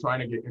 So when you're trying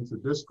to get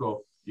intradiscal,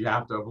 you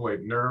have to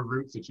avoid nerve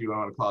roots that you don't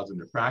want to cause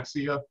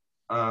nephraxia.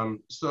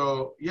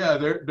 So yeah,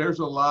 there's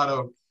a lot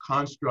of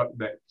construct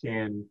that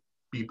can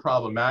be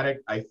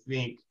problematic. I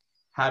think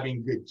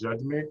having good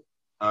judgment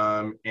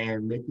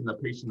and making the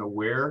patient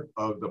aware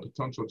of the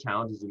potential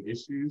challenges and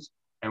issues,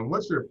 and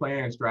what's your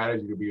plan and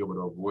strategy to be able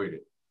to avoid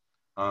it.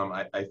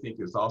 I think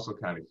is also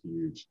kind of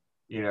huge.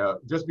 You know,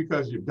 just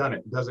because you've done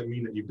it doesn't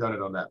mean that you've done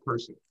it on that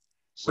person.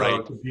 So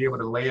Right. to be able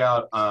to lay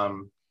out,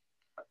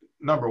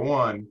 number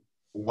one,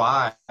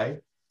 why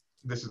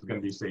this is going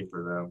to be safe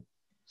for them.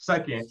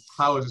 Second,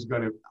 how is this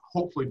going to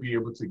hopefully be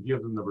able to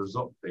give them the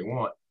result they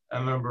want?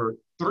 And number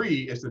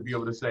three is to be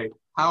able to say,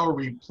 how are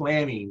we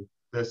planning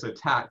this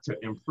attack to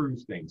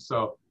improve things?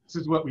 So this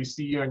is what we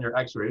see on your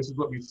x-ray. This is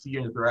what we see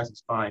on your thoracic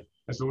spine.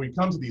 And so when we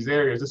come to these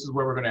areas, this is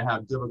where we're going to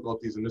have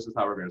difficulties, and this is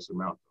how we're going to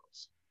surmount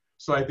those.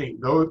 So I think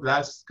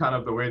that's kind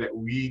of the way that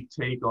we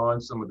take on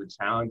some of the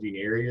challenging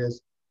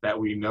areas that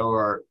we know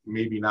are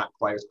maybe not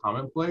quite as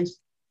commonplace,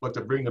 but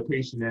to bring the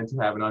patient in to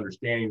have an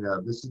understanding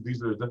of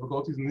these are the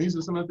difficulties, and these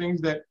are some of the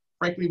things that,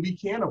 frankly, we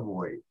can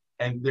avoid.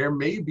 And there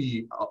may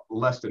be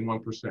less than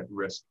 1%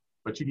 risk,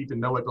 but you need to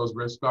know what those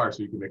risks are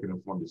so you can make an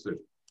informed decision.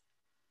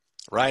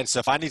 Right. So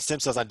if I need stem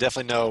cells, I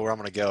definitely know where I'm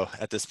going to go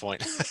at this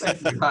point.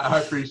 Thank you. I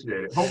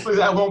appreciate it. Hopefully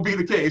that won't be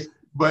the case,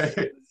 but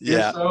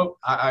yeah. If so,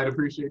 I'd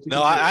appreciate you.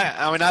 No,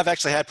 I mean, I've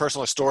actually had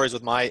personal stories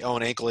with my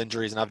own ankle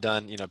injuries, and I've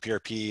done,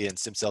 PRP and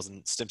stem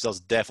cells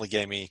definitely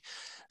gave me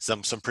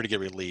some pretty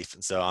good relief.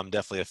 And so I'm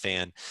definitely a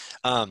fan.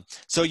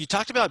 So you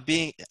talked about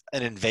being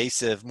an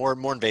invasive, more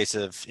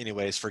invasive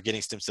anyways, for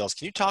getting stem cells.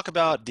 Can you talk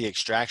about the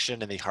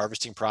extraction and the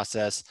harvesting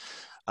process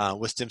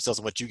with stem cells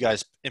and what you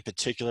guys in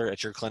particular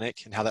at your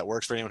clinic and how that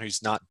works for anyone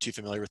who's not too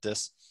familiar with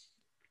this?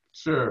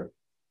 Sure.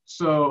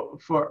 So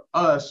for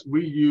us,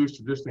 we use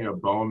traditionally a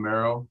bone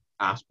marrow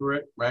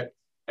aspirate, right?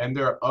 And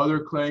there are other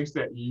clinics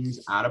that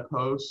use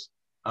adipose.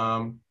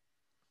 I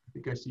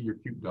think I see your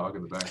cute dog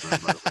in the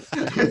background, by the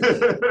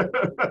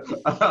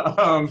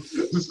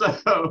way.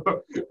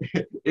 So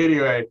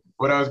anyway,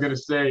 what I was going to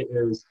say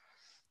is,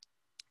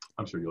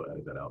 I'm sure you'll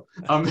edit that out.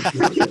 I'm going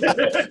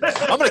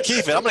to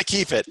keep it. I'm going to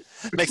keep it.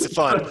 Makes it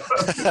fun.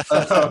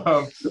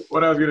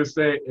 What I was going to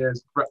say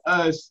is, for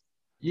us,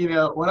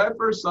 when I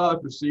first saw the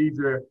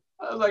procedure,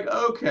 I was like,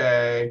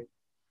 okay,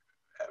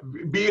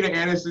 being an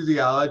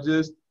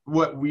anesthesiologist,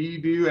 what we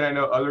do, and I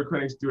know other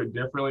clinics do it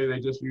differently, they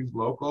just use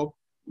local,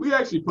 we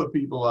actually put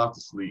people off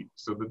to sleep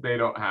so that they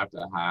don't have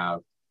to have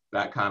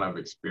that kind of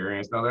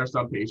experience. Now, there are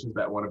some patients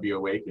that want to be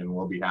awake, and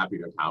we'll be happy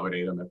to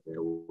accommodate them if they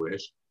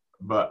wish.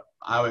 But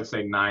I would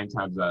say 9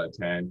 times out of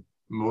 10,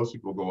 most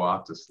people go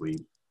off to sleep.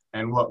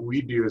 And what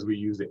we do is we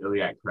use the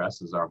iliac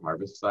crest as our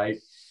harvest site.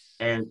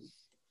 And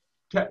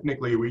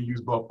technically, we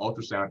use both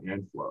ultrasound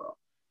and fluoro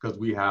because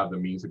we have the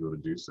means to be able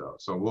to do so.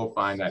 So we'll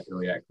find that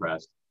iliac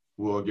crest.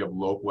 We'll give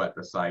local at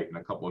the site in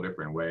a couple of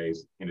different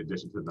ways, in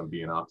addition to them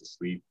being off to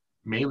sleep,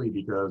 mainly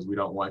because we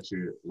don't want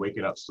you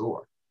waking up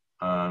sore.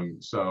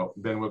 So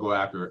then we'll go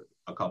after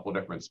a couple of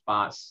different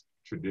spots.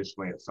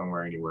 Traditionally, it's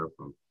somewhere anywhere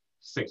from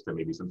 6 to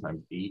maybe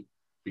sometimes 8,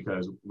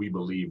 because we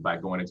believe by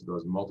going into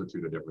those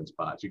multitude of different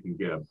spots, you can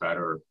get a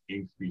better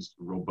increased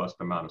robust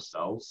amount of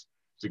cells,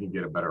 so you can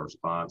get a better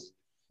response.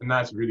 And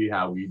that's really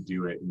how we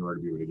do it in order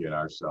to be able to get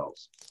our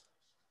cells.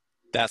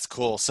 That's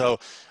cool. So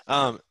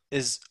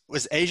is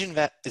age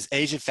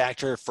a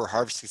factor for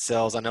harvesting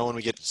cells? I know when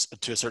we get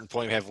to a certain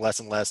point, we have less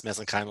and less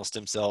mesenchymal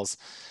stem cells.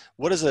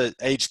 What is an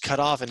age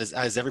cutoff, and is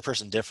every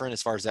person different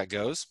as far as that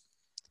goes?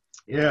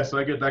 Yeah, so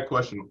I get that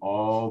question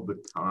all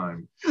the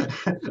time.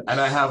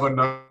 And I have a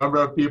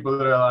number of people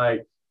that are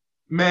like,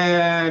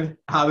 man,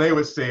 how they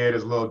would say it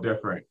is a little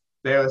different.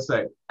 They would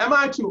say, am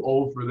I too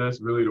old for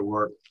this really to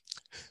work?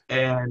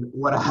 And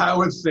what I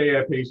would say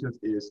to patients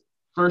is,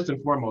 first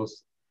and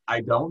foremost, I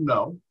don't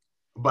know,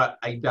 but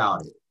I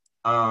doubt it.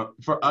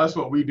 For us,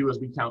 what we do is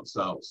we count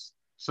cells.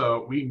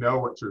 So we know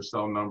what your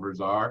cell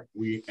numbers are.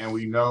 We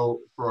know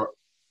for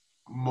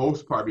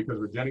most part, because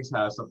Regenix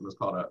has something that's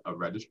called a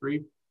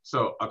registry.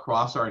 So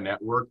across our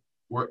network,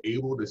 we're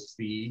able to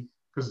see,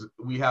 because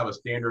we have a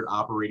standard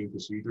operating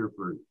procedure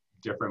for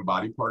different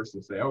body parts,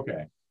 to say,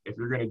 okay, if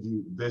you're going to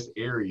do this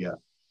area,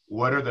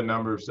 what are the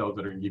number of cells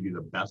that are going to give you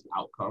the best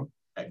outcome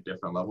at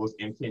different levels?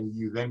 And can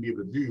you then be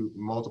able to do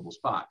multiple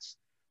spots?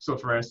 So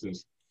for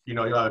instance,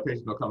 you'll have a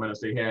patient will come in and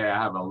say, hey,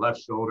 I have a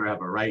left shoulder, I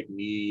have a right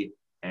knee,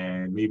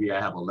 and maybe I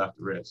have a left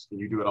wrist. Can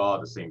you do it all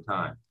at the same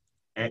time?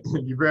 And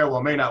you very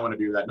well may not want to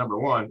do that, number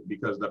one,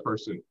 because the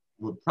person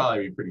will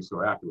probably be pretty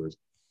sore afterwards.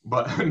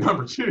 But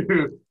number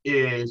two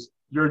is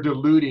you're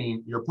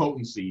diluting your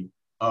potency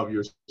of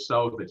your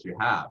cells that you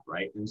have,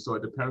 right? And so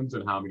it depends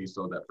on how many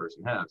cells that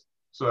person has.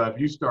 So if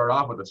you start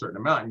off with a certain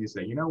amount and you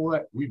say, you know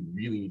what, we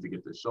really need to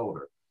get this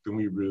shoulder, then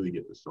we really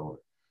get the shoulder.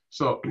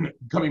 So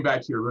coming back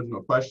to your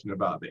original question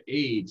about the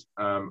age,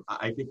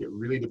 I think it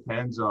really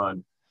depends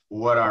on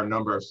what our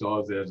number of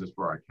cells is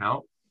for our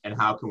count and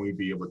how can we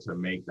be able to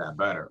make that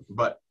better.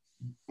 But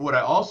what I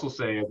also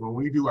say is when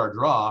we do our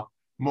draw,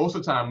 most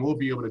of the time we'll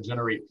be able to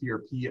generate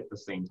PRP at the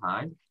same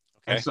time.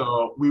 Okay. And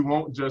so we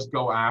won't just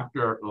go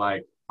after,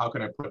 like, how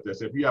can I put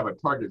this? If you have a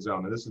target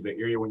zone and this is the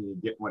area when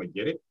you want to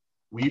get it,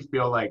 we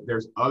feel like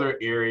there's other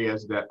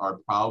areas that are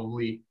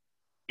probably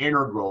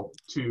integral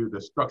to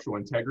the structural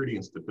integrity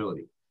and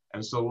stability.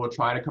 And so we'll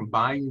try to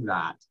combine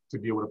that to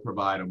be able to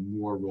provide a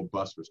more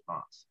robust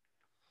response.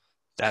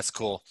 That's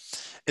cool.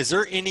 Is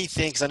there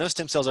anything, because I know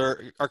stem cells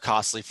are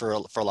costly for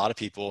a lot of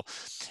people.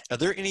 Are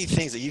there any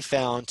things that you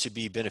found to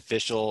be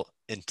beneficial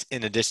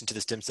in addition to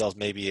the stem cells,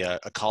 maybe a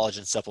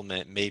collagen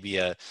supplement, maybe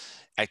a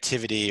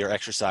activity or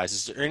exercise?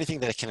 Is there anything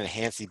that can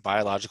enhance the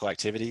biological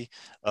activity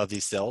of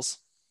these cells?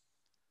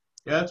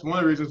 Yeah, that's one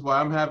of the reasons why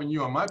I'm having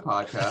you on my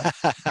podcast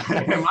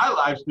and my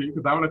live stream,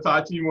 because I want to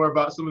talk to you more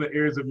about some of the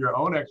areas of your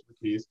own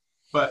expertise.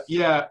 But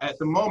yeah, at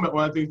the moment,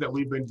 one of the things that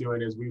we've been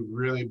doing is we've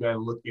really been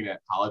looking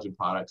at collagen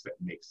products that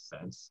make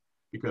sense,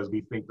 because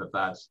we think that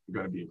that's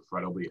going to be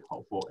incredibly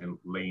helpful in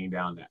laying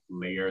down that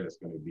layer that's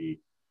going to be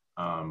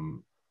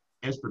um,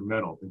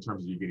 instrumental in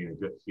terms of you getting a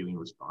good healing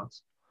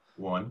response.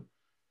 One.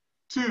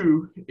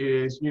 Two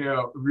is,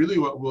 really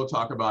what we'll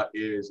talk about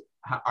is,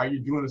 how, are you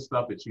doing the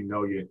stuff that you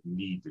know you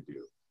need to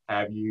do?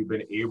 Have you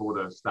been able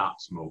to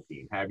stop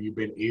smoking? Have you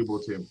been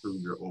able to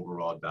improve your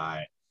overall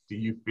diet? Do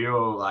you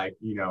feel like,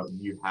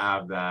 you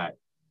have that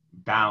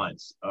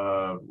balance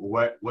of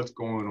what's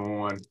going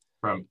on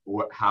from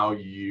how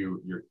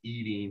you're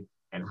eating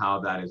and how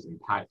that is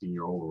impacting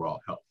your overall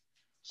health?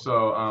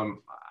 So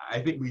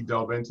I think we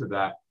delve into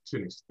that to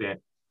an extent.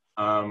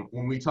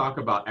 When we talk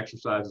about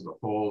exercise as a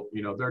whole,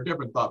 there are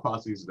different thought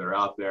processes that are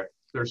out there.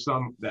 There's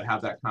some that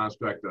have that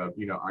construct of,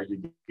 are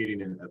you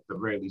getting in at the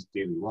very least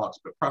daily walks,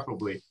 but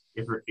preferably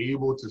if you're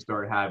able to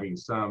start having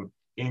some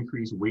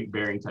increased weight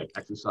bearing type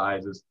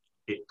exercises,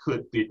 it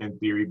could, in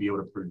theory, be able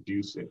to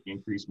produce an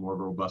increased, more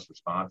robust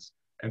response.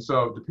 And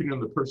so depending on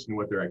the person,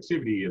 what their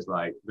activity is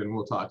like, then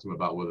we'll talk to them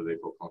about whether they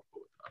feel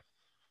comfortable with that.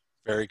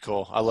 Very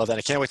cool. I love that.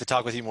 I can't wait to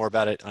talk with you more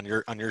about it on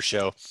your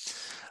show.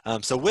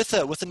 So with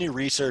the new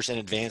research and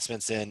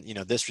advancements in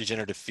this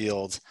regenerative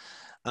field,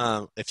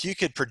 if you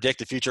could predict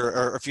the future,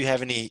 or if you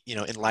have any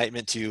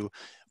enlightenment to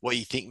what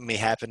you think may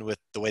happen with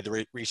the way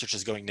the research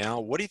is going now,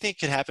 what do you think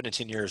could happen in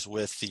 10 years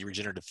with the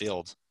regenerative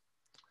field?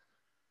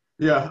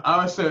 Yeah, I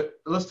would say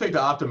let's take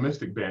the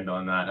optimistic bend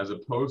on that, as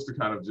opposed to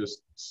kind of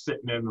just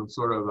sitting in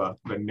sort of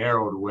the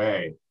narrowed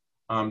way.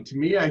 To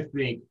me, I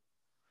think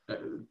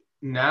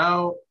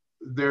now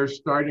there's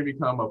starting to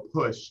become a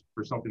push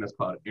for something that's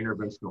called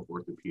interventional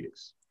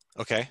orthopedics.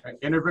 Okay. And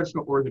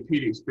interventional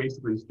orthopedics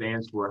basically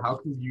stands for, how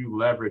can you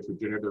leverage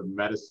regenerative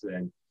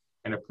medicine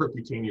in a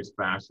percutaneous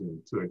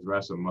fashion to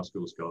address a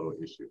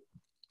musculoskeletal issue?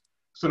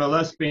 So in a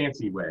less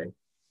fancy way,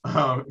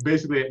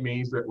 basically it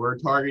means that we're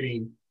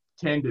targeting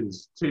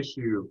tendons,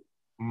 tissue,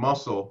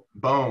 muscle,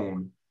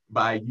 bone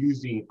by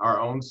using our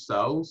own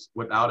cells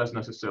without us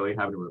necessarily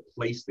having to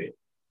replace it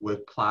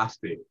with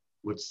plastic,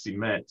 with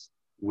cement,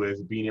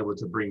 with being able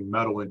to bring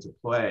metal into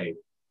play.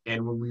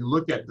 And when we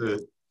look at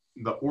the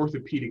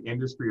orthopedic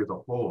industry as a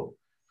whole,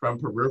 from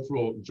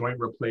peripheral joint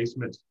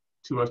replacements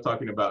to us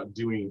talking about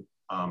doing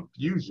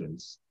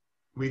fusions,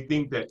 we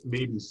think that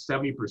maybe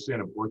 70%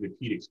 of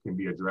orthopedics can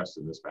be addressed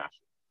in this fashion.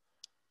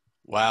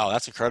 Wow,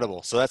 that's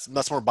incredible. So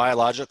that's more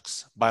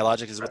biologics.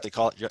 Biologic is what they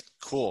call it. Yeah,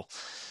 cool.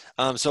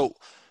 So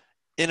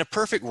in a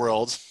perfect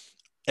world,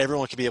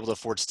 everyone could be able to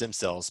afford stem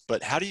cells,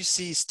 but how do you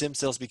see stem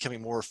cells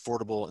becoming more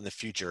affordable in the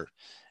future?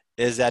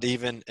 Is that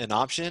even an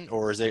option,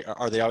 or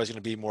are they always going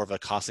to be more of a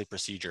costly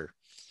procedure?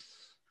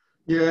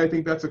 Yeah, I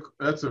think that's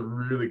a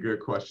really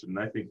good question.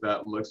 I think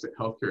that looks at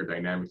healthcare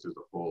dynamics as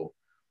a whole.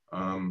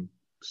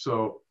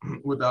 So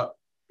without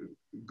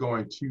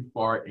going too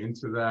far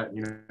into that,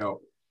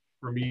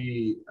 for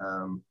me,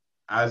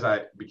 as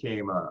I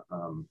became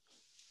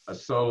a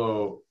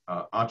solo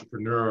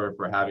entrepreneur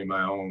for having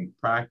my own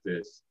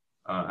practice,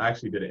 I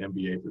actually did an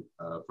MBA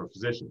for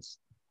physicians.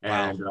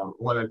 Wow. And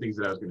one of the things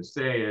that I was going to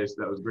say is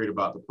that was great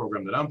about the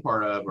program that I'm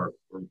part of, or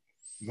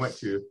went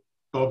to,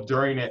 both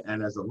during it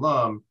and as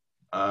alum.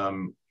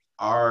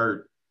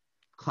 Our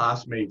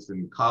classmates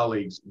and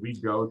colleagues, we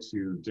go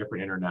to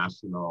different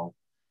international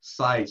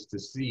sites to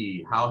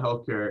see how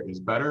healthcare is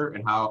better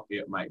and how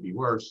it might be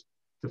worse,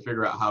 to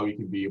figure out how we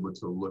can be able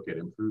to look at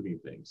improving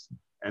things.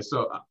 And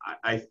so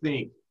I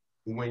think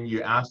when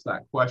you ask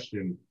that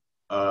question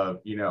of,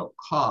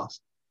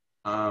 cost,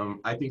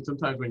 I think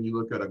sometimes when you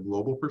look at a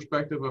global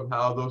perspective of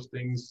how those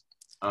things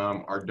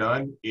are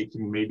done, it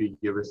can maybe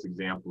give us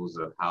examples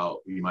of how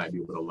we might be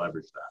able to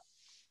leverage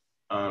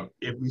that.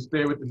 If we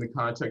stay within the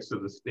context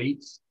of the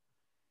States,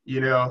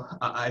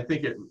 I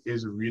think it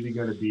is really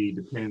going to be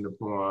dependent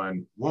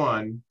upon,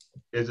 one,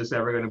 is this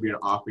ever going to be an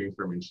offering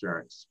from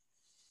insurance?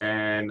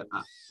 And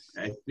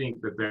I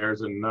think that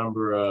there's a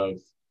number of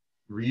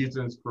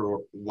reasons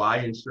for why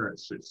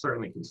insurance should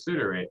certainly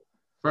consider it.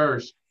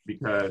 First,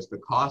 because the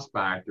cost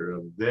factor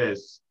of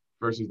this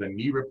versus the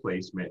knee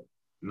replacement,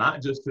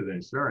 not just to the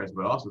insurance,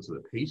 but also to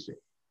the patient,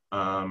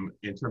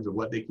 in terms of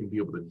what they can be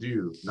able to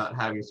do, not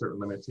having certain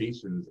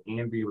limitations,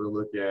 and be able to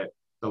look at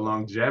the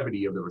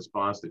longevity of the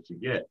response that you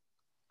get.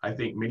 I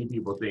think many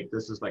people think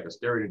this is like a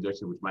steroid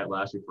injection, which might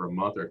last you for a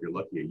month, or if you're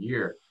lucky, a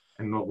year.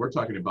 And what we're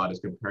talking about is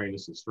comparing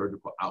this to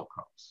surgical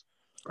outcomes,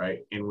 right?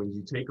 And when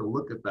you take a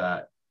look at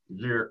that,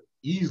 you're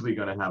easily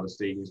going to have a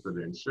savings for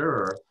the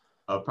insurer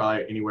of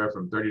probably anywhere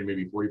from 30 to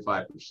maybe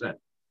 45%.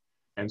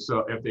 And so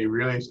if they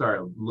really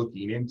start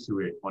looking into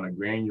it on a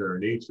granular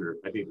nature,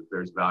 I think that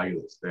there's value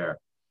that's there.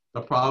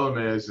 The problem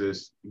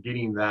is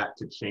getting that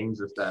to change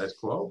the status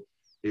quo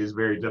is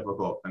very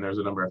difficult, and there's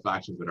a number of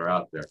factors that are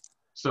out there.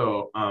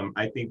 So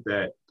I think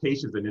that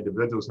patients and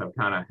individuals have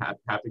kind of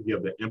have to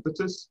give the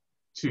impetus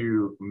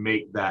to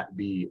make that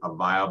be a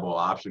viable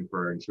option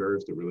for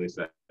insurers to really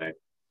say,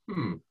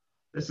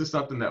 this is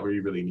something that we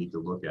really need to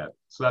look at.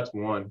 So that's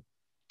one.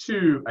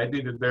 Two, I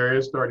think that there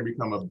is starting to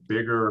become a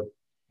bigger,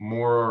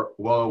 more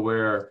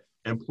well-aware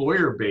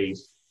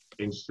employer-based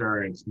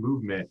insurance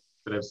movement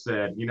that have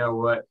said, you know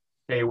what,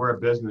 hey, we're a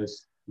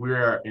business,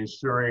 we're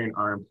insuring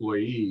our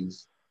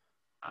employees.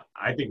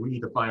 I think we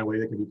need to find a way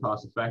that can be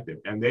cost effective.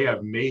 And they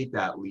have made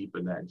that leap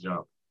and that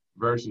jump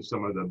versus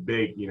some of the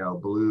big,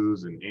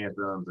 blues and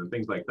anthems and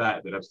things like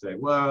that that have said,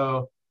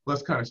 well,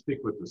 let's kind of stick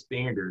with the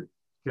standard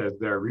because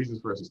there are reasons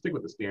for us to stick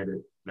with the standard.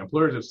 And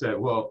employers have said,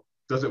 well,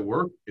 does it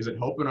work? Is it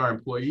helping our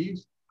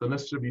employees? Then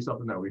this should be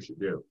something that we should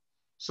do.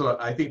 So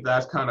I think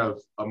that's kind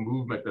of a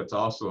movement that's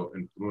also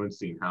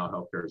influencing how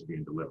healthcare is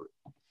being delivered.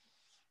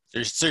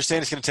 So you're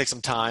saying it's going to take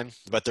some time,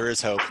 but there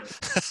is hope.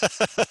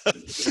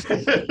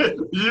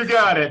 You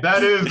got it.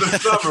 That is the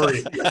summary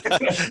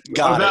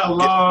of that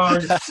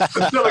long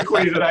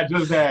soliloquy that I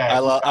just had. I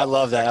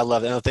love that. I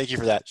love that. No, thank you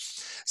for that.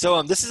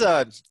 So this is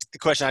a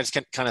question I just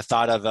kind of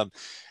thought of.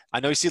 I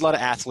know you see a lot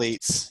of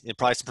athletes, and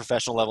probably some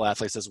professional level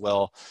athletes as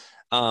well.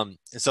 And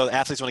so the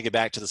athletes want to get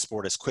back to the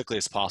sport as quickly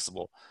as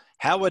possible.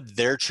 How would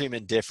their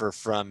treatment differ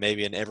from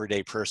maybe an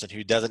everyday person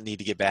who doesn't need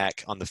to get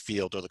back on the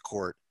field or the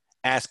court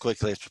as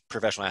quickly as a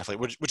professional athlete?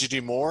 Would you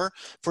do more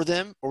for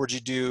them, or would you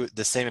do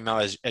the same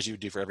amount as you would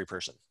do for every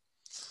person?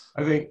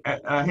 I think,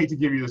 I hate to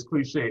give you this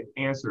cliche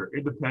answer,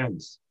 it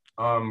depends.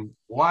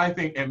 Why I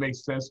think it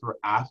makes sense for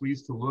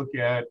athletes to look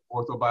at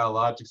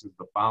orthobiologics is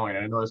the following.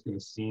 I know it's going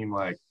to seem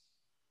like,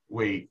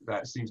 wait,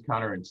 that seems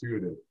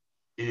counterintuitive.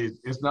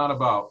 It's not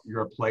about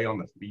your play on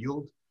the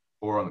field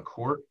or on the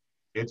court,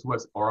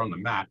 or on the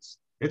mats.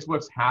 It's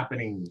what's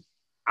happening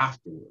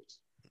afterwards.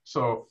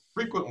 So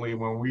frequently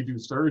when we do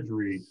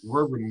surgery,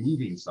 we're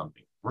removing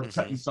something, we're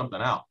cutting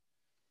something out.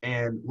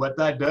 And what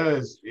that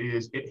does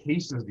is it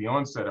hastens the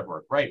onset of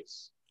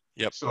arthritis.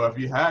 Yep. So if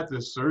you had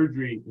this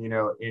surgery,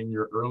 in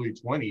your early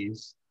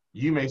 20s,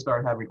 you may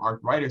start having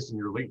arthritis in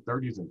your late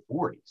 30s and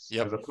 40s,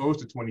 as opposed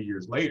to 20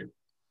 years later.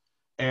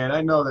 And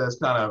I know that it's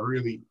kind of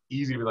really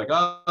easy to be like,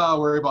 oh,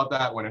 I'll worry about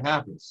that when it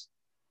happens.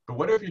 But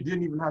what if you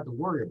didn't even have to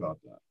worry about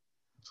that?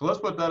 So let's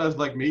put that as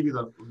like maybe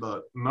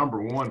the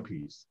number one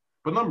piece.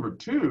 But number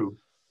two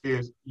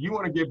is you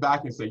want to get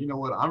back and say, you know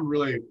what, I'm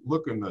really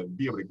looking to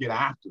be able to get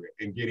after it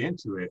and get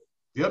into it.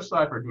 The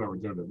upside for doing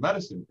regenerative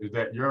medicine is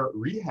that your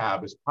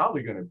rehab is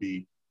probably going to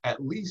be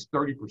at least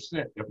 30%,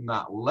 if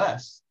not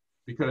less,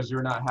 because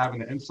you're not having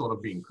the insult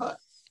of being cut.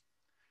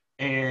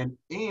 And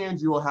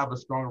you will have a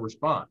stronger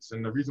response.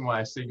 And the reason why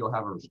I say you'll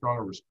have a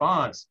stronger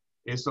response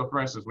is, so for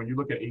instance, when you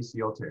look at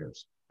ACL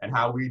tears and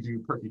how we do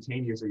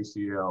percutaneous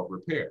ACL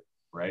repair,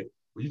 right?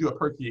 When you do a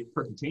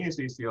percutaneous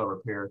ACL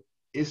repair,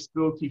 it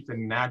still keeps the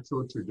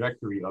natural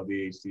trajectory of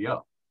the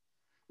ACL.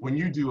 When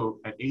you do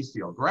an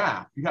ACL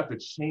graft, you have to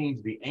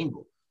change the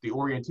angle, the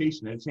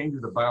orientation, and it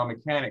changes the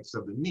biomechanics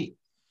of the knee.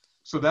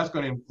 So that's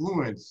going to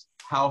influence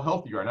how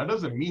healthy you are. Now, that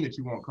doesn't mean that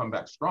you won't come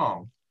back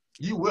strong.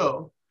 You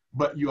will,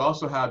 but you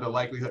also have the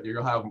likelihood that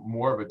you'll have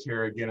more of a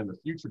tear again in the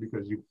future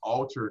because you've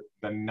altered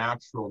the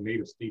natural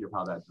native state of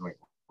how that joint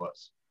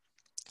was.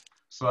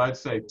 So I'd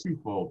say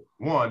twofold.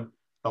 One,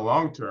 the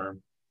long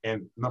term,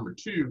 and number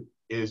two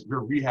is your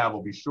rehab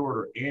will be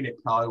shorter and it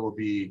probably will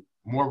be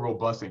more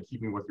robust in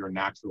keeping with your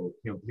natural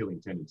healing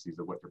tendencies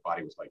of what your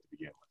body was like to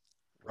begin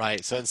with.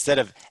 Right. So instead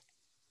of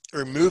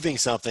removing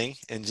something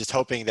and just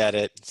hoping that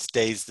it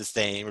stays the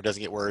same or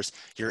doesn't get worse,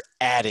 you're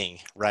adding,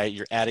 right?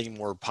 You're adding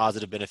more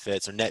positive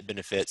benefits or net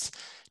benefits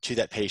to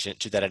that patient,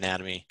 to that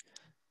anatomy.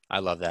 I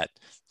love that.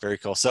 Very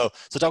cool. So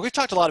Doc, we've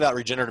talked a lot about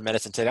regenerative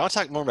medicine today. I want to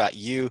talk more about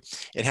you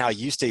and how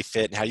you stay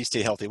fit and how you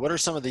stay healthy. What are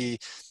some of the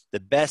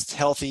best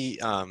healthy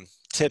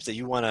tips that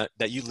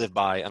you live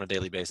by on a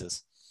daily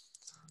basis?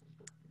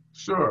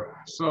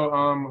 Sure.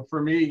 So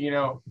for me,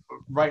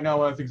 right now,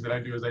 one of the things that I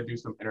do is I do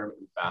some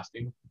intermittent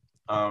fasting.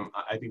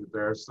 I think that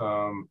there are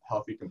some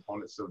healthy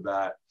components of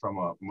that from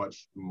a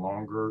much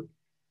longer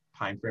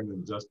time frame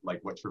than just like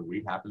what your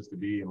weight happens to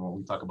be. And when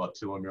we talk about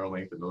telomere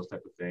length and those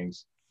type of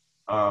things,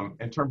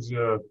 in terms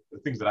of the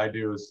things that I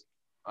do is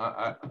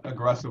I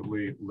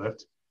aggressively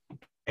lift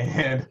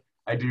and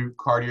I do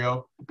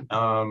cardio.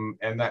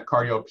 And that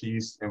cardio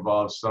piece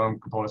involves some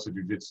components of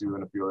jujitsu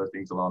and a few other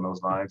things along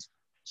those lines.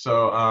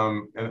 So,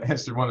 and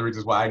hence one of the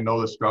reasons why I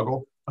know the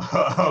struggle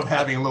of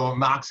having little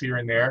knocks here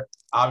and there.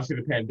 Obviously,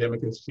 the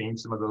pandemic has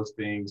changed some of those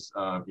things,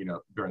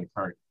 during the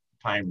current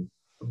time.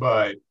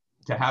 But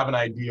to have an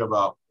idea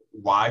about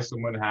why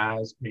someone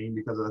has pain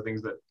because of the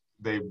things that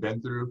they've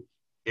been through,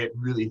 it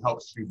really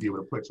helps you be able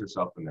to put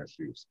yourself in their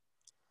shoes.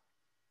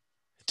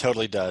 It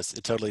totally does.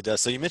 It totally does.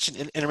 So you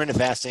mentioned intermittent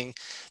fasting.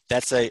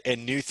 That's a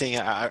new thing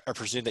I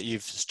presume that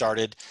you've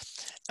started.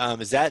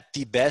 Is that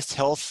the best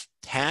health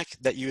hack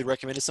that you would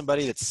recommend to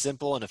somebody that's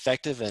simple and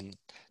effective and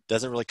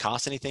doesn't really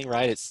cost anything,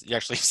 right? You're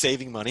actually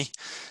saving money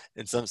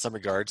in some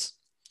regards.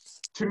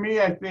 To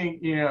me, I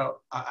think,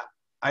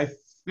 I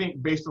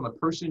think based on the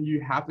person,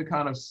 you have to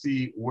kind of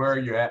see where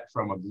you're at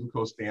from a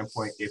glucose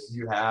standpoint. If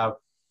you have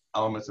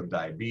elements of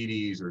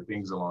diabetes or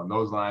things along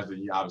those lines, then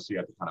you obviously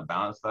have to kind of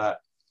balance that.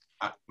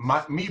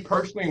 Me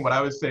personally, what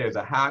I would say as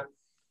a hack,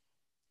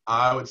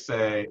 I would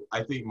say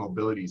I think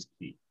mobility is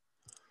key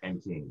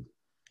and king.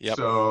 Yep.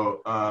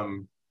 So,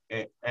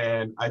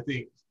 and I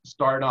think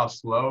starting off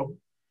slow,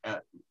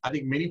 I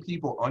think many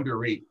people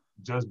underrate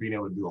just being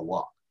able to do a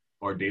walk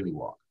or a daily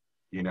walk.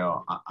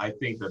 I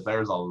think that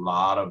there's a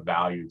lot of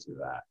value to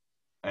that.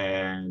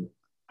 And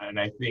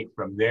I think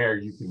from there,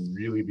 you can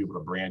really be able to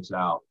branch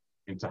out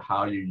into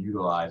how you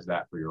utilize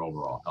that for your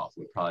overall health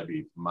would probably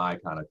be my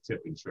kind of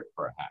tip and trick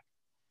for a hack.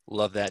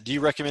 Love that. Do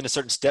you recommend a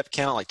certain step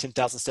count, like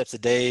 10,000 steps a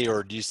day,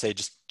 or do you say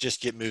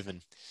just get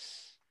moving?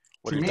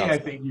 To me, I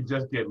think you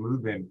just get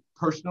moving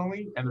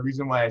personally. And the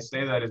reason why I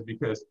say that is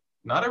because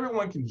not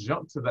everyone can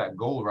jump to that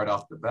goal right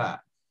off the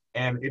bat.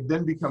 And it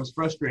then becomes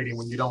frustrating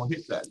when you don't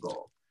hit that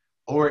goal.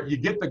 Or you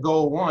get the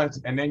goal once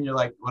and then you're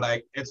like,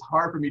 it's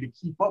hard for me to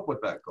keep up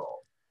with that goal.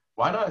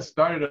 Why not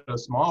start it at a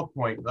small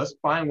point? Let's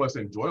find what's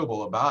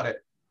enjoyable about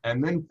it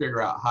and then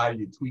figure out how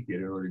you tweak it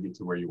in order to get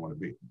to where you want to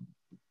be.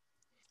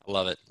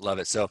 Love it. Love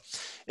it. So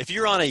if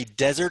you're on a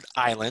desert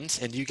island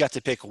and you got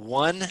to pick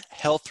one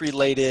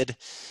health-related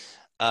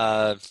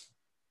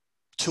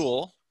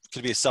tool,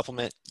 could be a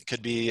supplement,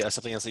 could be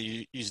something else that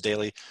you use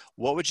daily,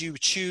 what would you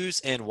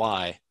choose and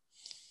why?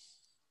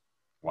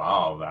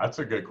 Wow, that's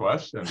a good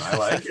question. I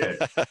like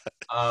it.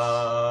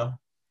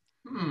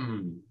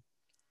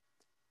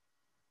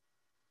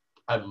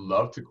 I'd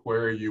love to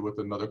query you with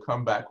another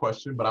comeback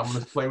question, but I'm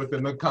going to play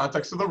within the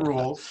context of the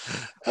rules.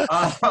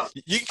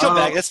 You can come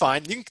back. That's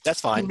fine.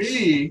 That's fine. To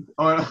me,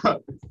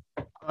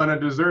 on a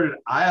deserted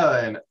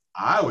island,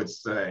 I would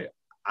say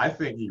I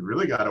think you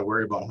really got to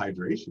worry about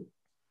hydration.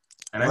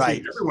 And I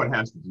think everyone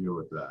has to deal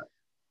with that.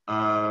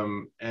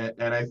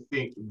 And I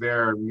think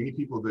there are many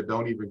people that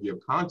don't even give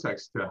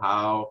context to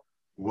how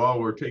well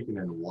we're taking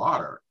in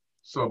water.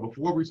 So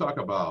before we talk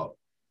about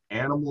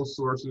animal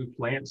sources,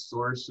 plant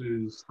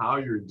sources, how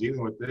you're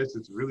dealing with this,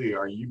 it's really,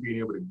 are you being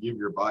able to give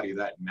your body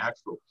that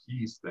natural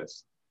piece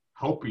that's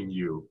helping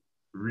you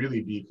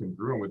really be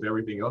congruent with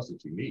everything else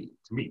that you need?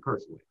 To me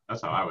personally,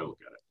 that's how I would look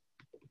at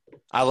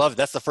it. I love it.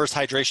 That's the first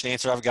hydration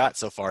answer I've got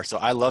so far. So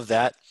I love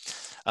that.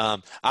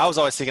 I was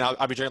always thinking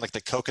I'd be drinking like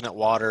the coconut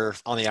water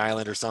on the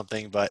island or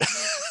something, but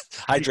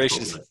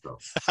hydration is.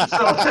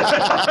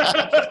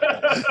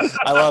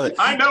 I love it.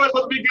 I know it's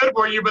supposed to be good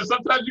for you, but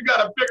sometimes you got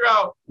to figure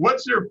out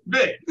what's your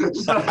fit.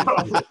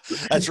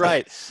 That's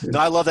right. No,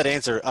 I love that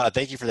answer.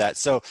 Thank you for that.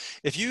 So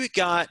if you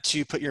got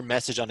to put your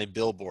message on a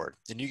billboard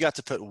and you got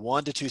to put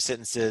 1 to 2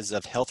 sentences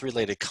of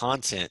health-related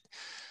content,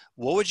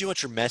 what would you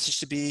want your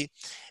message to be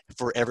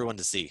for everyone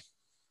to see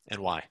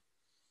and why?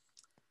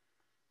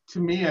 To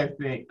me, I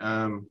think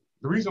the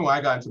reason why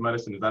I got into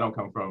medicine is I don't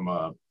come from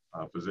a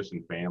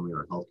physician family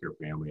or a healthcare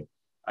family.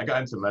 I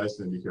got into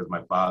medicine because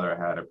my father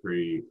had a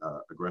pretty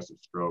aggressive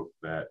stroke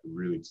that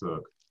really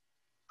took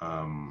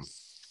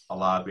a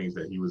lot of things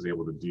that he was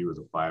able to do as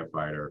a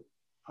firefighter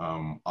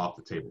off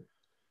the table.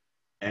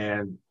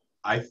 And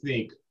I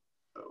think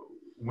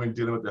when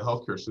dealing with the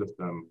healthcare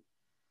system,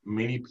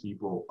 many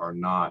people are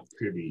not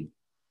privy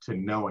to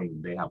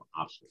knowing they have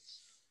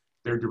options.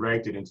 They're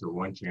directed into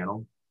one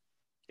channel.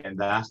 And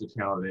that's the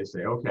channel they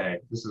say, okay,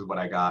 this is what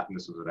I got and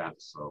this is what I have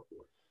to solve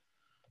for.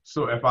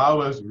 So if I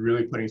was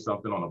really putting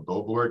something on a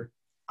billboard,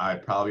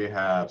 I'd probably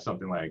have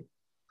something like,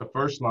 the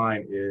first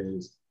line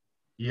is,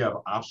 you have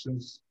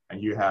options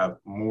and you have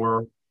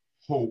more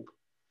hope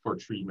for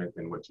treatment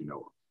than what you know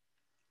of.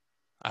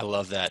 I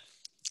love that.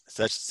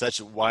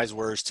 Such wise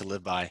words to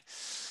live by.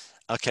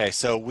 Okay,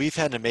 so we've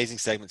had an amazing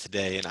segment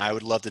today, and I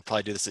would love to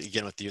probably do this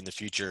again with you in the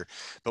future.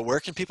 But where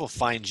can people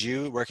find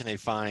you? Where can they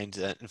find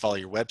and follow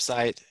your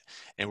website?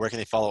 And where can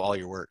they follow all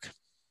your work?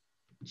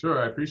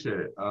 Sure, I appreciate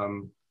it.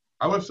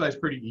 Our website's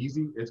pretty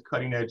easy. It's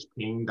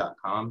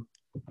cuttingedgepain.com.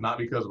 Not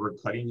because we're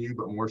cutting you,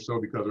 but more so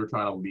because we're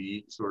trying to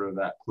lead sort of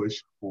that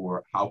push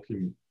for how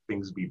can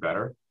things be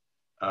better.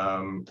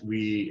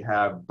 We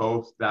have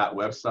both that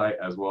website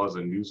as well as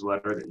a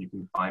newsletter that you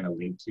can find a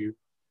link to.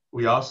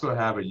 We also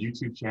have a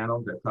YouTube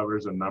channel that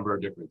covers a number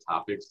of different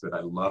topics that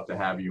I'd love to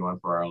have you on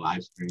for our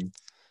live stream.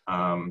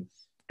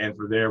 And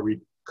for there, we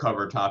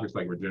cover topics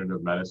like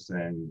regenerative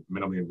medicine,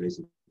 minimally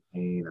invasive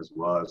pain, as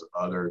well as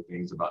other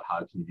things about how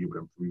can you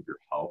improve your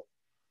health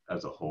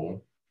as a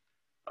whole.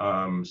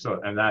 And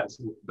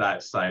that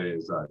site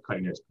is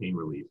Cutting Edge Pain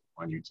Relief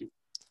on YouTube.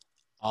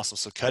 Awesome.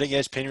 So Cutting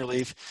Edge Pain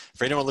Relief.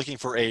 For anyone looking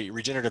for a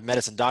regenerative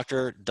medicine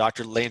doctor,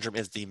 Dr. Landrum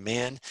is the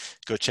man.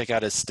 Go check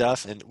out his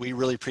stuff. And we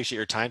really appreciate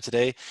your time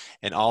today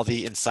and all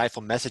the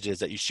insightful messages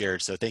that you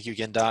shared. So thank you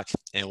again, Doc,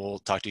 and we'll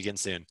talk to you again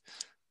soon.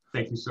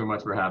 Thank you so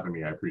much for having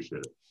me. I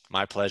appreciate it.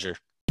 My pleasure.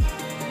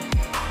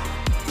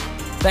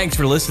 Thanks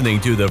for listening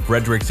to the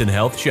Frederickson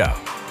Health Show.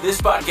 This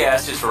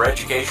podcast is for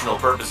educational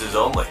purposes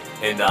only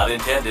and not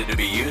intended to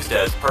be used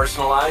as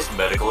personalized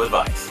medical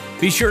advice.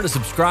 Be sure to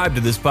subscribe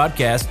to this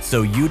podcast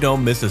so you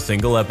don't miss a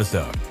single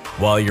episode.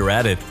 While you're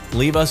at it,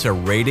 leave us a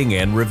rating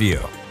and review.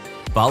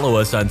 Follow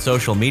us on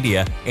social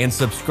media and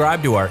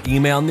subscribe to our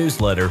email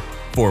newsletter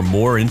for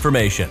more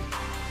information.